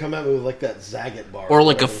was going to come at me with like that Zagat bar. Or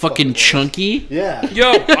like a whatever the fuck fucking it was. chunky. Yeah.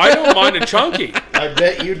 yo, I don't mind a chunky. I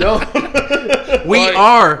bet you don't. We Like-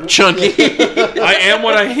 are chunky. I am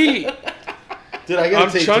what I eat. Dude, I got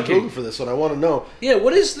I'm to take chunky. to Google for this one. I want to know. Yeah,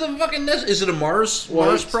 what is the fucking... Is it a Mars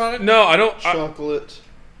Mars product? No, I don't. Chocolate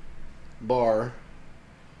bar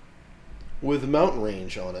with mountain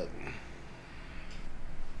range on it.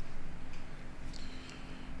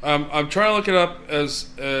 I'm trying to look it up as.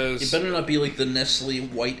 It better not be like the Nestle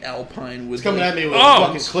White Alpine with It's coming like, at me with Oh. a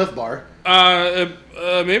fucking Cliff Bar.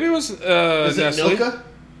 Maybe it was Is it Nestle. Milka?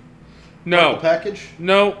 No, The package?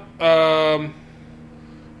 no.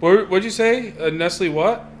 What'd you say? Nestle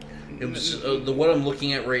what? It was the what I'm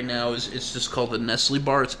looking at right now is it's just called the Nestle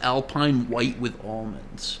bar. It's Alpine White with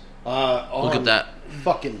almonds. Look at that.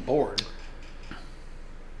 Fucking board.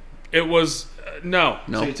 It was no.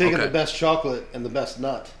 No, So you're taking okay. the best chocolate and the best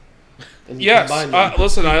nut. And you Yes. combine them.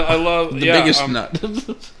 Listen, I love The yeah, biggest um,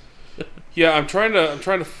 nut. Yeah, I'm trying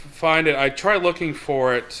to find it. I tried looking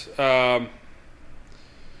for it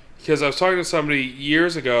because I was talking to somebody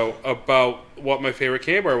years ago about what my favorite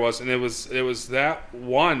candy bar was, and it was that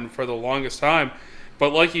one for the longest time.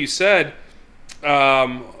 But like you said,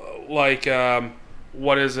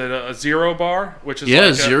 what is it? A zero bar, which is Yeah,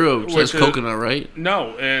 like zero. which Says is- coconut, right?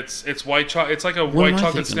 No, it's white chocolate. It's like a What white am I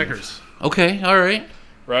chocolate thinking of? Snickers, Okay, all right.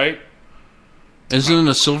 right? Isn't it in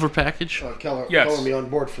a silver package? Keller, Yes. Keller me on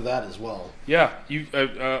board for that as well. Yeah, you.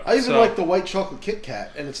 I even like the white chocolate Kit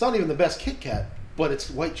Kat, and it's not even the best Kit Kat, but it's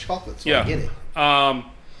white chocolate, so Yeah. I get it.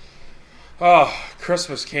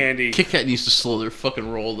 Christmas candy. Kit Kat needs to slow their fucking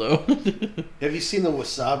roll, though. Have you seen the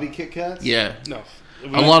wasabi Kit Kats? Yeah. No.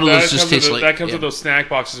 A lot of That those just comes taste with, like- that comes yeah. with those snack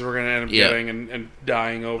boxes we're going to end up Yeah. getting and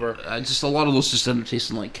dying over. Just a lot of those just end up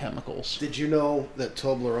tasting like chemicals. Did you know that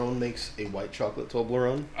Toblerone makes a white chocolate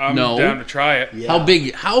Toblerone? I'm No. down to try it. Yeah. How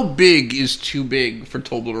big is too big for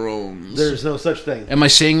Toblerones? There's no such thing. Am I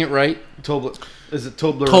saying it right? Is it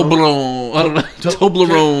Toblerone? Toblerone. I don't know.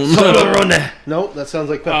 Toblerone. Toblerone. Nope, that sounds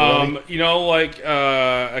like pepperoni. You know, like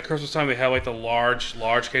at Christmas time, they have like the large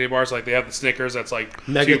candy bars. Like they have the Snickers. That's like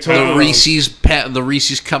Mega 2 Toblerone. pounds. The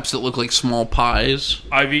Reese's cups that look like small pies.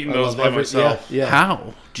 I've eaten I those love by every- myself. Yeah.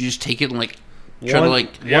 How? Do you just take it and like try to like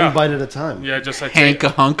Yeah. One bite at a time. Yeah, just like hank a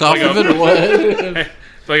hunk off like of a- it or what?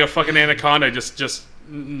 like a fucking anaconda. Just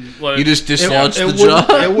let You it, just dislodge the wouldn't,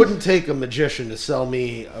 jaw. it wouldn't take a magician to sell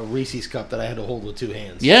me a Reese's cup that I had to hold with 2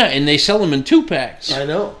 hands. Yeah, and they sell them in 2-packs. I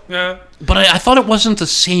know. yeah. But I thought it wasn't the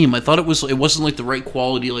same. I thought it wasn't like the right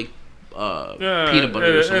quality like peanut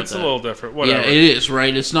butter or something It's like a that. little different. Whatever. Yeah, it is,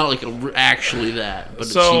 right? It's not like actually that, but it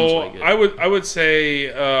seems So like it. I would say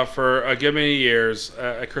for a good many years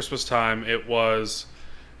at Christmas time it was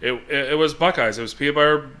Buckeyes. It was peanut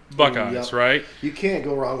butter Buckeyes, Yep. right? You can't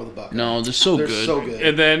go wrong with a bucket. No, they're so They're good. so good.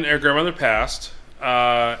 And then our grandmother passed,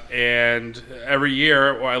 and every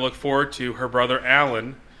year I look forward to her brother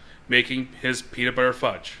Alan making his peanut butter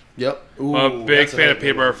fudge. Yep. I'm a Ooh, big that's fan of another peanut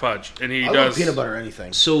good butter one. fudge, and he I does love peanut butter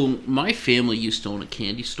anything. So my family used to own a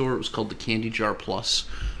candy store. It was called the Candy Jar Plus.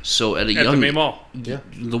 So at a at young the Main Mall. Yeah.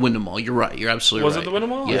 the Wyndham Mall. You're right. You're absolutely Was right. it the Wyndham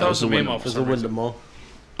Mall? I Yeah, thought it was the Main Wyndham. Mall It for was some the reason. Wyndham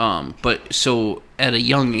Mall. But so at a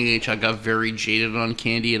young age, I got very jaded on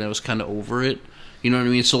candy, and I was kind of over it. You know what I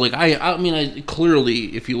mean? So like, I mean, I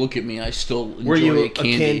clearly, if you look at me, I still enjoy Were you a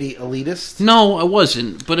candy. candy elitist? No, I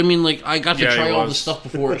wasn't. But I mean, like, I got to Yeah, try he all was. the stuff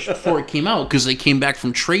before it came out because they came back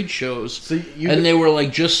from trade shows, So you and they were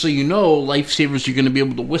like, just so you know, Lifesavers you're going to be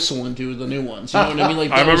able to whistle into the new ones. You know what I mean?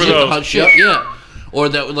 Like, I that was remember like the those. hot shit. Yep. Yeah. Or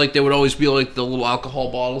that like they would always be like the little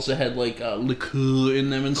alcohol bottles that had like liqueur in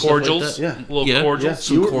them and Cordials, stuff like that. Yeah. little Yeah. cordials. Yeah,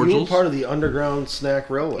 Some you were cordials. part of the underground snack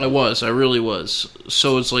railway. I really was.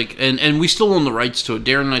 So it's like, and we still own the rights to it.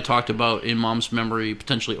 Darren and I talked about in Mom's memory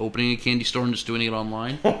potentially opening a candy store and just doing it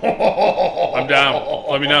online. I'm down.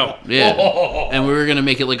 Let me know. Yeah, and we were gonna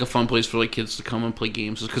make it like a fun place for like kids to come and play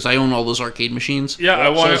games because I own all those arcade machines. Yeah, I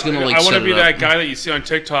So want was to. gonna, like, I want to set be it that up. guy that you see on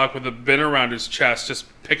TikTok with a bin around his chest, just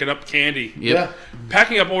picking up candy. Yep. Yeah.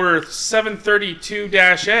 Packing up order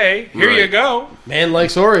 732-A. Here you Right. go. Man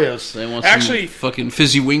likes Oreos. They want Actually- some fucking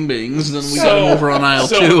fizzy wing bangs. Then we got them over on aisle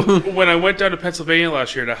so 2. when I went down to Pennsylvania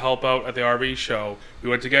last year to help out at the RV show, we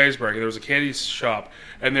went to Gettysburg. And there was a candy shop,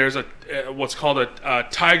 and there's a what's called a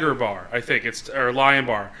Tiger Bar, I think it's or Lion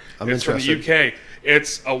Bar. I'm it's interested. from the UK.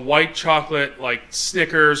 It's a white chocolate like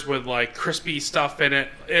Snickers with like crispy stuff in it.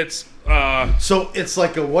 It's So it's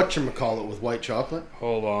like a whatchamacallit with white chocolate.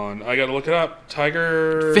 hold on, I gotta look it up.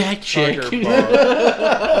 Tiger Fact check. Tiger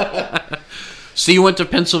Bar. So you went to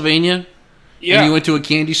Pennsylvania Yeah. and you went to a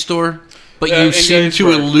candy store, but Yeah, you in seem to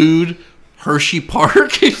Gettysburg. elude Hershey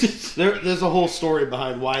Park. There's a whole story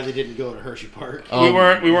behind why they didn't go to Hershey Park. Oh. We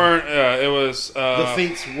weren't. It was. The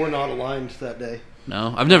fates were not aligned that day.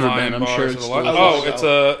 No, I've never Lion been. I'm bars sure and it's a lot- still. Oh, it's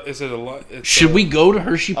a. Is it a? It's Should a, we go to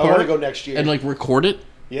Hershey I want Park to go next year. and like record it?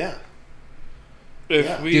 Yeah. If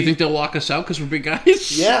Yeah. we, Do you think they'll lock us out because we're big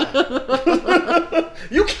guys? Yeah.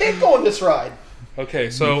 You can't go on this ride. Okay,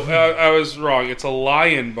 so I was wrong. It's a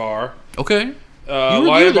Lion Bar. Okay. You were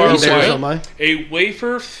Lion good Bar at was that. There's Wyatt? on my. a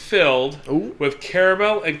wafer filled Ooh. with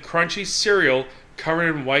caramel and crunchy cereal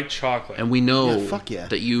covered in white chocolate. And we know Yeah, fuck yeah.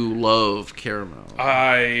 that you love caramel.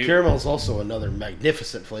 I Caramel is also another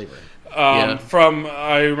magnificent flavor. Yeah.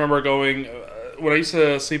 I remember going when I used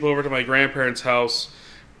to sleep over to my grandparents' house.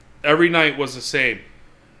 Every night was the same.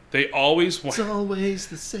 They always went. It's always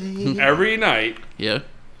the same. Every night Yeah.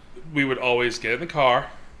 we would always get in the car,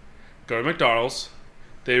 go to McDonald's.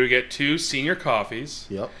 They would get 2 senior coffees.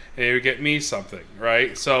 Yep. And they would get me something,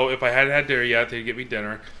 right? So if I hadn't had dinner yet, they'd get me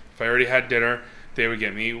dinner. If I already had dinner, they would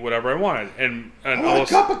get me whatever I wanted. And I want a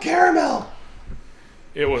almost, cup of caramel.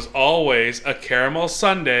 it was always a caramel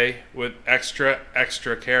sundae with extra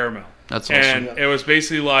caramel. That's awesome. And it was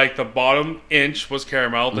basically like the bottom inch was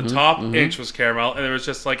caramel, the top inch was caramel, and there was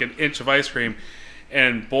just like an inch of ice cream.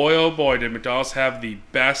 And boy, oh boy, did McDonald's have the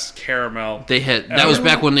best caramel. They had that was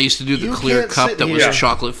back when they used to do the You clear can't cup sit that was here-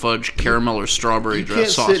 chocolate fudge, caramel, or strawberry You dress can't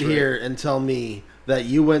sauce. sit right? here and tell me that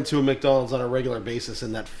you went to a McDonald's on a regular basis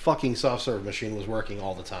and that fucking soft serve machine was working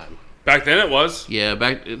all the time. Back then it was. Yeah,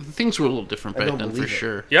 back things were a little different I back don't then for believe it.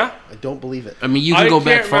 sure. Yeah. I don't believe it. I mean, you can go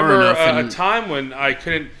back far remember enough. a And, time when I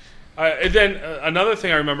couldn't. And then another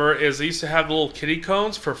thing I remember is they used to have the little kitty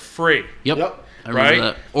cones for free. yep, Yep. I remember Right?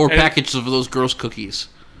 that. Or And- packets of those girls' cookies.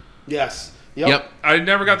 Yes. Yep. I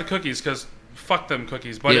never got the cookies because fuck them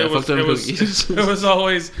cookies. But Yeah, it was fuck them it was cookies. it was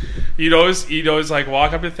always you'd always like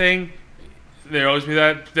walk up to the thing. There'd always be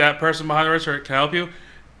that person behind the register. Can I help you?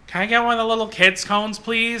 Can I get one of the little kids cones,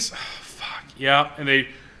 please? Fuck yeah, and they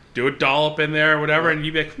do a dollop in there or whatever, and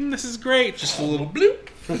you'd be like, this is great. Just a little bloop.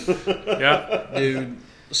 Yeah. Dude.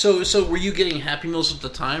 So were you getting Happy Meals at the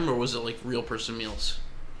time, or was it like real person meals?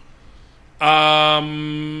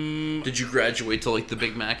 Did you graduate to like the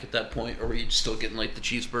Big Mac at that point, or were you still getting like the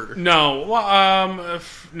cheeseburger? No.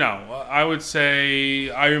 No. I would say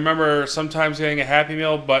I remember sometimes getting a Happy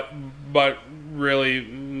Meal, but really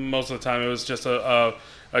most of the time it was just a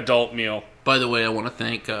adult meal. By the way, I want to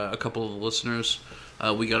thank a couple of the listeners.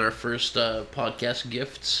 We got our first podcast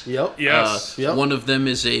gifts. Yep. Yes. Yep. One of them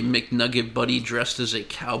is a McNugget buddy dressed as a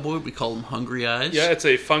cowboy. We call him Hungry Eyes. Yeah, it's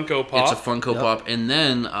a Funko Pop. It's a Funko Yep. Pop. And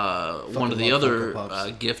then one of the love other Funko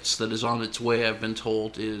Pops. gifts that is on its way, I've been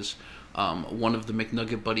told, is one of the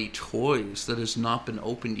McNugget buddy toys that has not been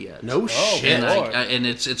opened yet. No shit. And, Lord. and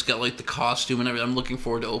it's got like the costume and everything. I'm looking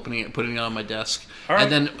forward to opening it, putting it on my desk. All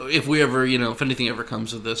right. And then if we ever, if anything ever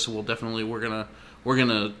comes of this, we're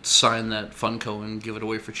gonna sign that Funko and give it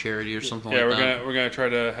away for charity or something Yeah, like that. we're gonna try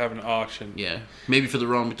to have an auction. Yeah, maybe for the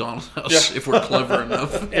Ronald McDonald House Yeah. if we're clever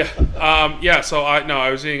enough. Yeah. So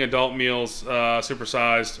I was eating adult meals,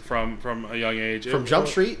 supersized from a young age. From Jump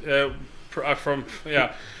Street? One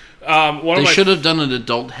They of my should have done an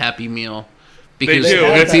adult Happy Meal. They Because do.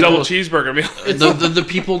 have It's a that. double cheeseburger meal. the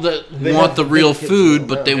people that They want have the the real big kids food, meal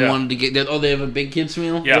but now. they Yeah. wanted to get that. Oh, they have a big kids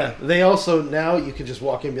meal. Yeah. They also, now you can just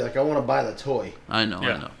walk in and be like, I want to buy the toy. I know.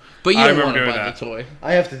 Yeah. But you I don't remember want to doing buy that. the toy.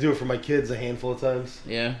 I have to do it for my kids a handful of times.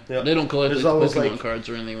 Yeah. Yeah. They don't collect There's like, always, Pokemon like- cards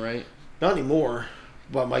or anything, right? Not anymore,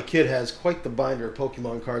 but my kid has quite the binder of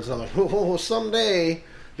Pokemon cards, and I'm like, oh, someday.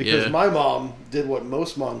 Because Yeah. my mom did what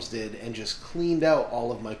most moms did and just cleaned out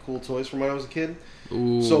all of my cool toys from when I was a kid.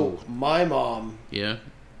 Ooh. So my mom, Yeah.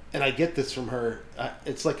 and I get this from her,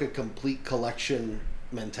 it's like a complete collection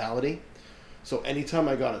mentality. So anytime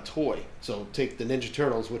I got a toy, so take the Ninja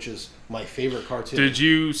Turtles, which is my favorite cartoon. Did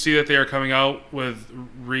you see that they are coming out with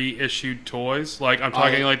reissued toys? Like I'm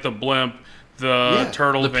talking like the blimp, the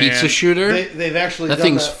turtle The van. pizza shooter? They've actually That done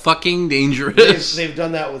thing's that. fucking dangerous. They've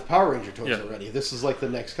done that with Power Ranger toys Yeah. already. This is like the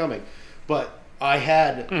next coming. But I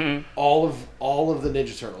had Mm-hmm. all of the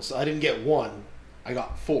Ninja Turtles. I didn't get one. I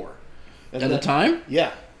got 4. And At the then- time?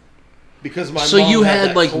 Yeah. Because my So mom you had had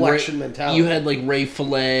that like collection mentality. you had like Ray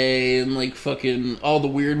Fillet and like fucking all the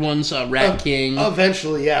weird ones, Rat King.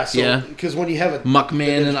 Eventually, yeah. So, Yeah. Because when you have a Muckman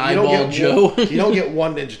and you don't Eyeball get Joe. one- you don't get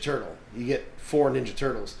one Ninja Turtle. You get 4 Ninja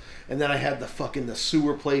Turtles. And then I had the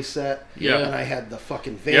sewer play set. Yeah. And I had the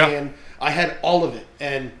fucking van. Yeah. I had all of it.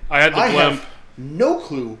 And I had the blimp. have no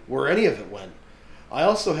clue where any of it went. I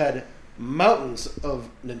also had mountains of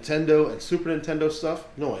Nintendo and Super Nintendo stuff.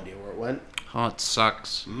 No idea where it went. Oh, it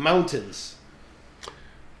sucks. Mountains.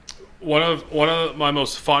 One of my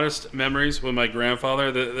most fondest memories with my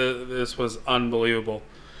grandfather. This was unbelievable.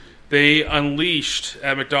 They unleashed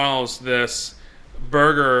at McDonald's this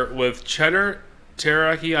burger with cheddar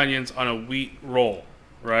teriyaki onions on a wheat roll.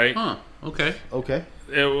 Right? Huh. Okay. Okay.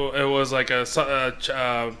 It was like a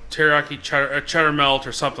teriyaki cheddar melt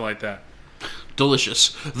or something like that.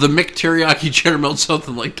 Delicious. The Mick Teriyaki Cheddar Melt,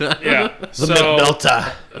 something like that. Yeah.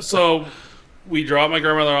 Melta. So we dropped my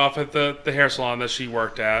grandmother off at the hair salon that she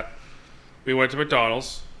worked at. We went to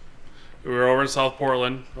McDonald's. We were over in South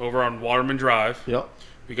Portland, over on Waterman Drive. Yep.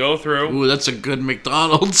 We go through. Ooh, that's a good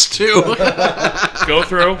McDonald's too. Go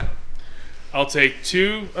through. I'll take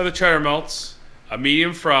 2 of the cheddar melts, a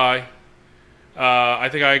medium fry. I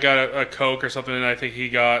think I got a Coke or something, and I think he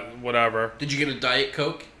got whatever. Did you get a Diet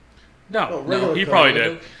Coke? No, regular he Coke. probably Regular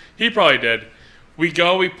did. Coke? He probably did.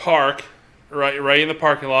 We park right in the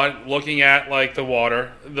parking lot, looking at like the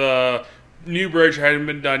water. The new bridge hadn't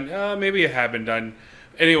been done. Maybe it had been done.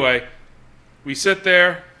 Anyway, we sit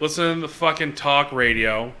there, listen to the fucking talk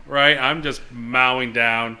radio. Right, I'm just mowing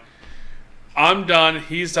down. I'm done.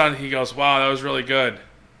 He's done. He goes, "Wow, that was really good.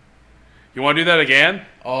 You want to do that again?"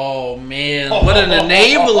 Oh man, what an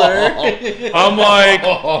enabler! I'm like,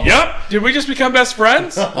 "Yep." Did we just become best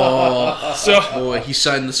friends? Oh So. boy, he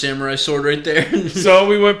signed the samurai sword right there. So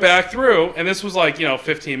we went back through, and this was like,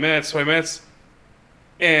 15 minutes, 20 minutes,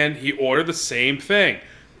 and he ordered the same thing.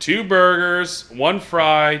 2 burgers, 1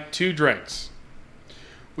 fry, 2 drinks.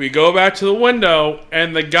 We go back to the window,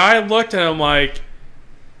 and the guy looked at him like,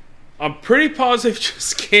 I'm pretty positive you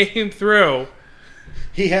just came through.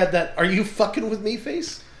 He had that "Are you fucking with me"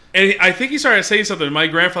 face. And I think he started saying something. My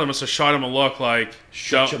grandfather must have shot him a look like,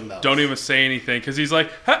 Shut your mouth. don't even say anything. Because he's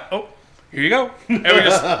like, oh, here you go. And we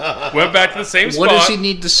just went back to the same spot. What does he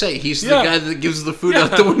need to say? He's the Yeah. guy that gives the food Yeah.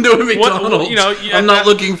 out the window at McDonald's. yeah, I'm not that-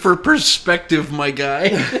 looking for perspective, my guy.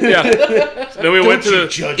 Yeah. Then we went to Don't you the...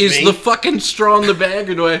 judge Is me. the fucking straw in the bag,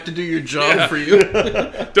 or do I have to do your job Yeah. for you?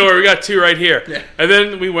 Don't worry, we got 2 right here. Yeah. And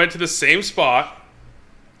then we went to the same spot.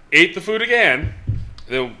 ate the food again,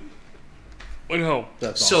 then went home.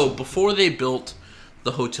 That's So awesome. before they built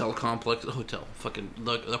the hotel complex,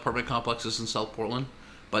 the apartment complexes in South Portland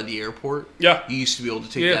by the airport, Yeah. you used to be able to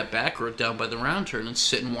take that back road down by the round turn and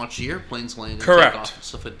sit and watch the airplanes land and Correct. take off and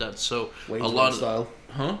stuff like that. So Wayne's a World lot of style.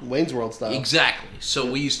 Huh? Wayne's World style. Exactly. So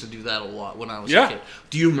we used to do that a lot when I was Yeah. a kid.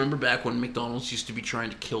 Do you remember back when McDonald's used to be trying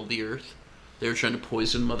to kill the earth? They were trying to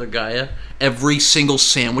poison Mother Gaia. Every single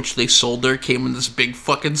sandwich they sold there came in this big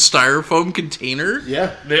fucking styrofoam container.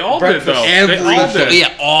 Yeah. They all Breakfast. did, though. Every, They all did.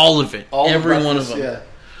 yeah, all of it. All the Every one of breakfast, them.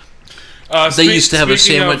 Yeah. They used to have a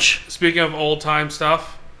speaking sandwich. Speaking of old time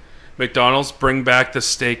stuff, McDonald's bring back the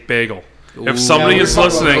steak bagel. Ooh. If somebody Yeah, is we were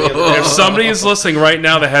talking listening, about that the other if day. somebody is listening right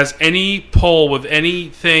now that has any pull with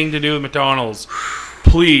anything to do with McDonald's,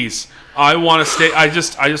 please, I want to steak. I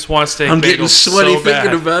just want a steak I'm bagel getting sweaty so bad.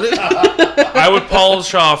 thinking about it. I would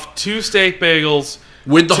polish off 2 steak bagels,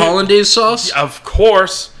 With the hollandaise sauce? of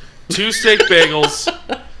course, 2 steak bagels,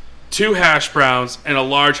 2 hash browns, and a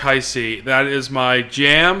large high C. That is my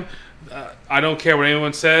jam. I don't care what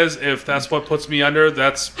anyone says. If that's what puts me under,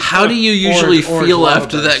 that's. How do you usually Orange feel lava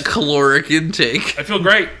after burst. that caloric intake? I feel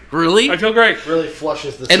great. Really? I feel great. Really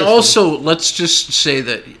flushes the And system. also, let's just say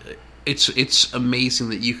that it's amazing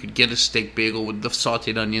that you could get a steak bagel with the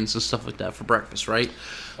sautéed onions and stuff like that for breakfast, right?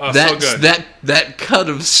 Oh, so That's good. that cut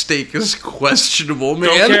of steak is questionable,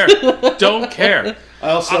 man. Don't care. Don't care.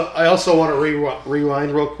 I also want to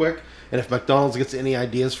rewind real quick. And if McDonald's gets any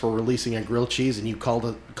ideas for releasing a grilled cheese and you call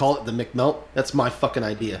it the McMelt, that's my fucking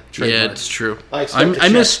idea. Yeah, Trademark. it's true. I expect a I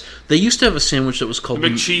check. miss. They used to have a sandwich that was called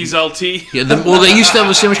McCheese LT. Yeah, they used to have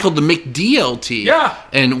a sandwich called the McDLT. Yeah.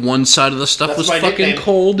 And one side of the stuff That's was my fucking nickname.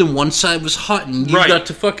 cold and one side was hot. And you Right. got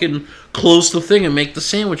to fucking close the thing and make the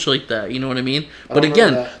sandwich like that. You know what I mean? But don't again,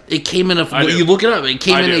 remember it came in a... I do. You look it up. It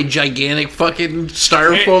came I in a do. gigantic fucking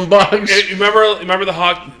styrofoam box. You remember the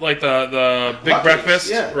hot, like the big Hot breakfast,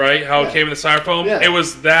 Wheels, yeah. right? How Yeah. it came in the styrofoam. Yeah. It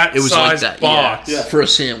was that It was like size that, box Yeah. for a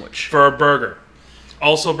sandwich. for a burger.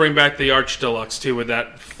 Also, bring back the Arch Deluxe too with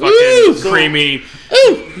that Woo! fucking creamy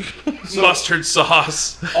mustard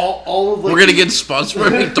sauce. all of like, We're going to get sponsored by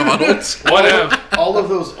McDonald's. Whatever. all of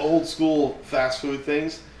those old school fast food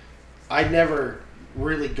things. I never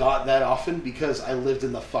really got that often because I lived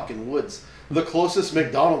in the fucking woods. The closest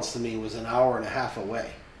McDonald's to me was an hour and a half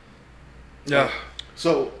away. Yeah.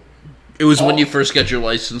 So It was when you first got your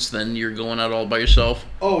license, then you're going out all by yourself.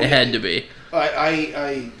 Oh, it yeah. had to be.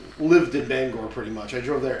 I lived in Bangor pretty much. I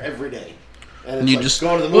drove there every day. And it's You like just-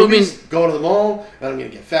 going to the well, I mean- movies, going to the mall, and I'm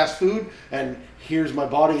going to get fast food, and here's my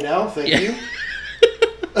body now, thank Yeah. you.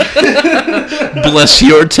 Bless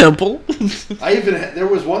your temple. I even there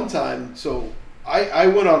was one time, so I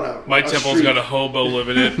went on a My a temple's streak. got a hobo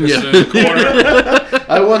living in it Yeah. in the corner.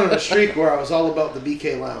 I went on a streak where I was all about the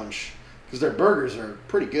BK Lounge because their burgers are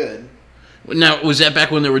pretty good. Now, was that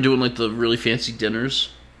back when they were doing like the really fancy dinners?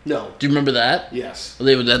 No, Do you remember that? yes,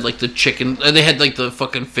 They would have like the chicken. They had like the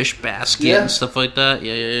fucking fish basket Yeah. and stuff like that.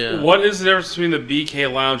 Yeah. What is the difference between the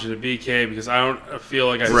BK Lounge and the BK? Because I feel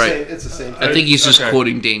like I Right. It's the same I thing. think he's just Okay.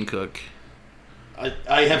 quoting Dane Cook.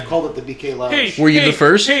 I have called it the BK Lounge. Hey, Were you hey, the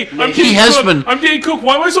first? Hey, I'm He Dane has Cook. been- I'm Dane Cook.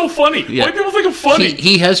 Why am I so funny? Yeah. Why do people think I'm funny?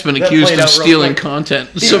 He has been That accused played of out real stealing quick. content,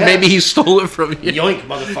 so Yeah. maybe he stole it from you. Yoink,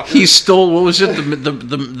 motherfucker! He stole what was it?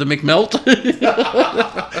 The McMelt?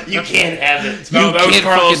 You can't have it. No, that was can't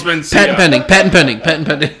Carlos fucking- Mencia. Patent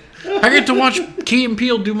pending. I get to watch Key and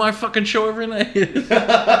Peele do my fucking show every night.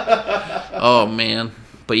 Oh man,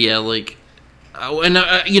 but yeah, like,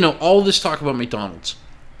 all this talk about McDonald's,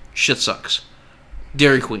 shit sucks.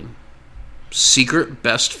 Dairy Queen, secret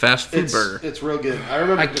best fast food burger. It's real good. I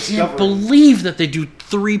remember I can't discovering. believe that they do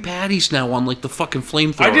 3 patties now on like the fucking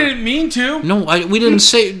flamethrower. I didn't mean to. No, we didn't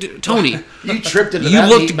say Tony. You tripped into You that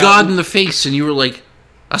looked meat God mountain. in the face and you were like,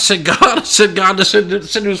 I said God. I said to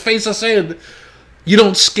his face. I said, you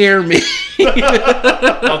don't scare me.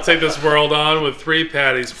 I'll take this world on with 3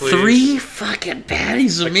 patties, please. 3 fucking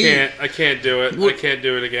patties of meat. I can't do it. I can't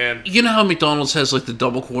do it again. You know how McDonald's has like the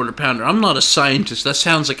double quarter pounder? I'm not a scientist. That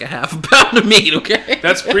sounds like a half a pound of meat, okay?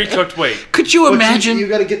 That's pre-cooked weight. Could you But imagine you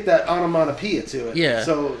got to get that onomatopoeia to it. Yeah.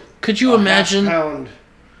 So Could you a imagine half-pound.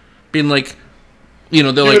 being like, they're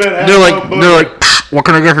Give like, it a they're half pound. like, what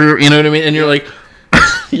can I get for you? You know what I mean? And you're like,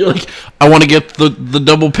 I want to get the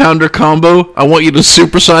double pounder combo. I want you to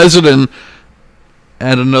supersize it and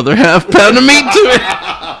add another half pound of meat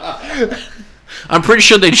to it. I'm pretty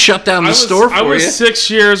sure they'd shut down the store for I was you. 6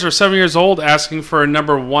 years or 7 years old asking for a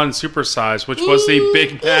number 1 supersize, which was the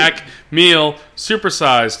Big Mac meal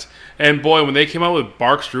supersized. And boy, when they came out with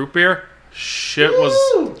Barks root beer, shit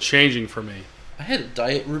was changing for me. I had a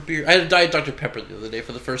diet root beer. I had a diet Dr. Pepper the other day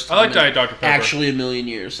for the first time. I like Diet Dr. Pepper. Actually, a million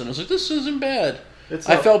years, and I was like, this isn't bad. It's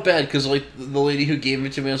I not- felt bad because like the lady who gave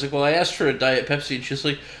it to me, I was like, well, I asked for a diet Pepsi, and she's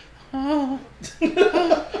like, oh.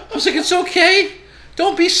 I was like, it's okay.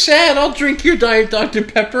 Don't be sad. I'll drink your diet Dr.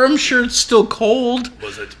 Pepper. I'm sure it's still cold.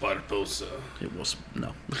 Was it Barbosa? It was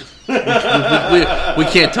no. we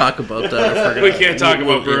can't talk about that. I forgot. We can't talk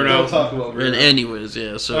about Bruno. Don't talk about Bruno. And anyways,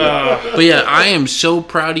 yeah. So, but yeah, I am so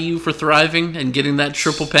proud of you for thriving and getting that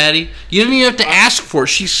triple patty. You didn't even have to ask for it.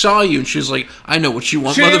 She saw you and she was like, "I know what you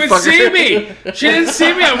want, She didn't even motherfucker." see me. She didn't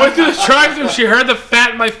see me. I went through the drive-thru. She heard the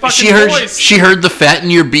fat in my fucking She heard. voice. She heard the fat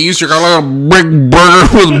in your bees. You're like a big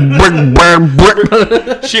burger with big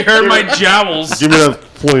burger. She heard my jowls. Give me that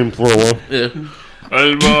flamethrower. Yeah.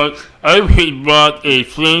 I bought a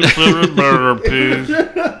flame-flavored burger, please.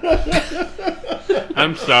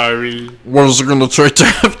 I'm sorry. What is it going to try to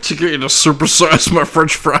have to get you to supersize my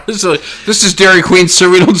French fries? Like, this is Dairy Queen, so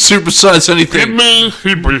we don't supersize Give anything. me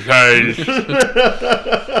supersize.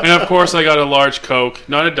 And of course, I got a large Coke,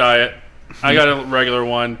 not a diet. I got a regular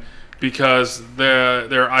one because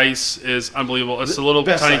their ice is unbelievable. It's the little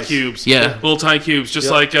Best tiny ice. cubes. Yeah. Little tiny cubes, just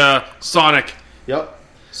Yep. like Sonic. Yep.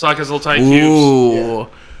 Sonic has little tiny cubes. Ooh. Yeah.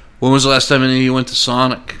 When was the last time any of you went to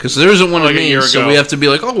Sonic? Because there isn't one Like of a year me, so ago. we have to be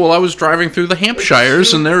like, oh, well, I was driving through the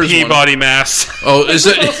Hampshires, and there is one. Peabody, Mass. Oh, is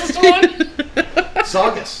it?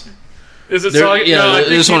 Saugus. Is it There- Sonic? yeah, no, I think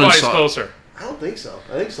there's one in Peabody's Saugus. closer. I don't think so.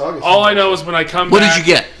 I think Saugus. All I know is when I come What back... did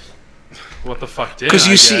you get? What the fuck did Because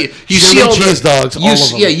I you get? see Chili all cheese the dogs, you all s-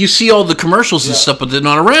 of them. yeah, you see all the commercials and stuff, but they're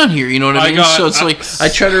not around here. You know what I I mean? got- So it's I- like I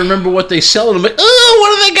try to remember what they sell, and I'm like, oh,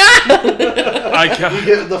 what do they got? I got... You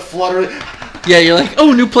get the flutter. Yeah, you're like,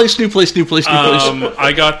 oh, new place, new place, new place, new place.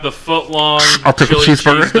 I got the foot-long I'll take a chili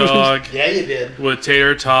cheeseburger. cheese dog Yeah, you did. with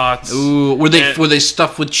tater tots. Ooh, were and- they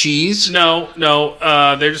stuffed with cheese? No,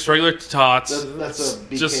 they're just regular tots. That's a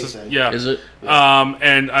BK Just thing. yeah. Is it?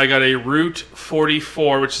 And I got a Root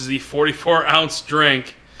 44, which is the 44-ounce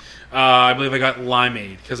drink. I believe I got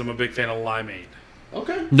limeade because I'm a big fan of limeade.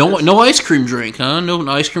 Okay. No ice cream drink, huh? No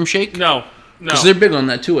ice cream shake. No. Because they're big on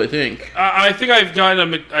that too, I think. I think I got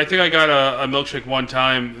a milkshake one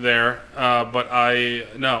time there, but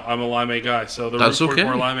I'm a limeade guy, so the That's Root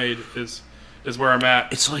 44 okay. limeade is where I'm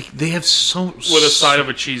at It's like they have with a side of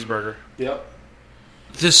a cheeseburger. Yep.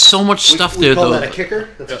 There's so much stuff we there, call though. that a kicker.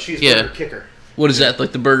 That's a cheeseburger Yeah. kicker. What is that?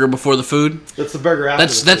 Like the burger before the food? That's the burger after.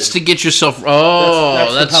 That's the to food. get yourself.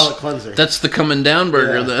 Oh, that's the palate cleanser. That's the coming down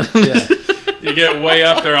burger yeah. then. Yeah. You get way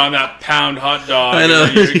up there on that pound hot dog. I know.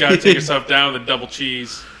 You gotta take yourself down with the double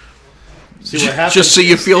cheese. See what happens? Just so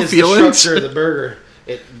you feel is feelings? The structure of the burger,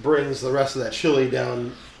 it brings the rest of that chili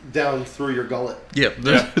down through your gullet. Yep.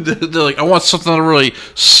 They're like, I want something to really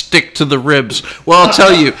stick to the ribs. Well, I'll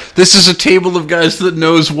tell you, this is a table of guys that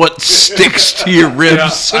knows what sticks to your Yeah,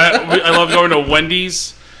 ribs. I love going to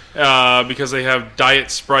Wendy's because they have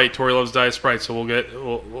Diet Sprite. Tori loves Diet Sprite, so we'll get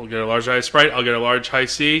a large Diet Sprite. I'll get a large High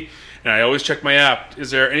C, and I always check my app. Is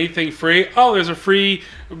there anything free? Oh, there's a free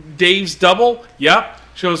Dave's Double. Yep.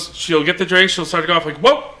 She'll get the drink. She'll start to go off like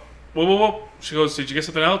whoa, whoa, whoa, whoa. She goes, did you get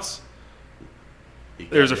something else?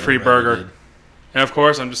 There's a free burger. And of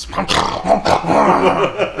course, I'm just into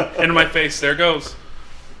my face. There it goes.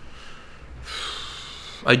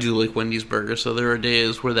 I do like Wendy's burger, so there are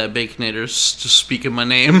days where that Baconator's just speaking my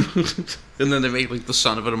name. And then they make like the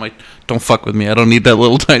son of it. I'm like, don't fuck with me. I don't need that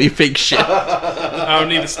little tiny fake shit. I don't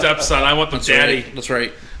need the stepson. I want the daddy. That's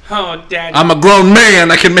right. Oh, daddy. I'm a grown man.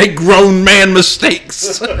 I can make grown man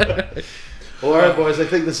mistakes. Well, all right, boys. I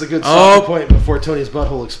think this is a good Oh. stopping point before Tony's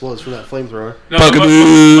butthole explodes from that flamethrower. No, my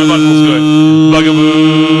butthole's good.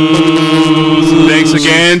 Bugaboos. Thanks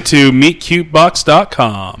again to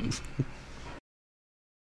MeetCuteBox.com.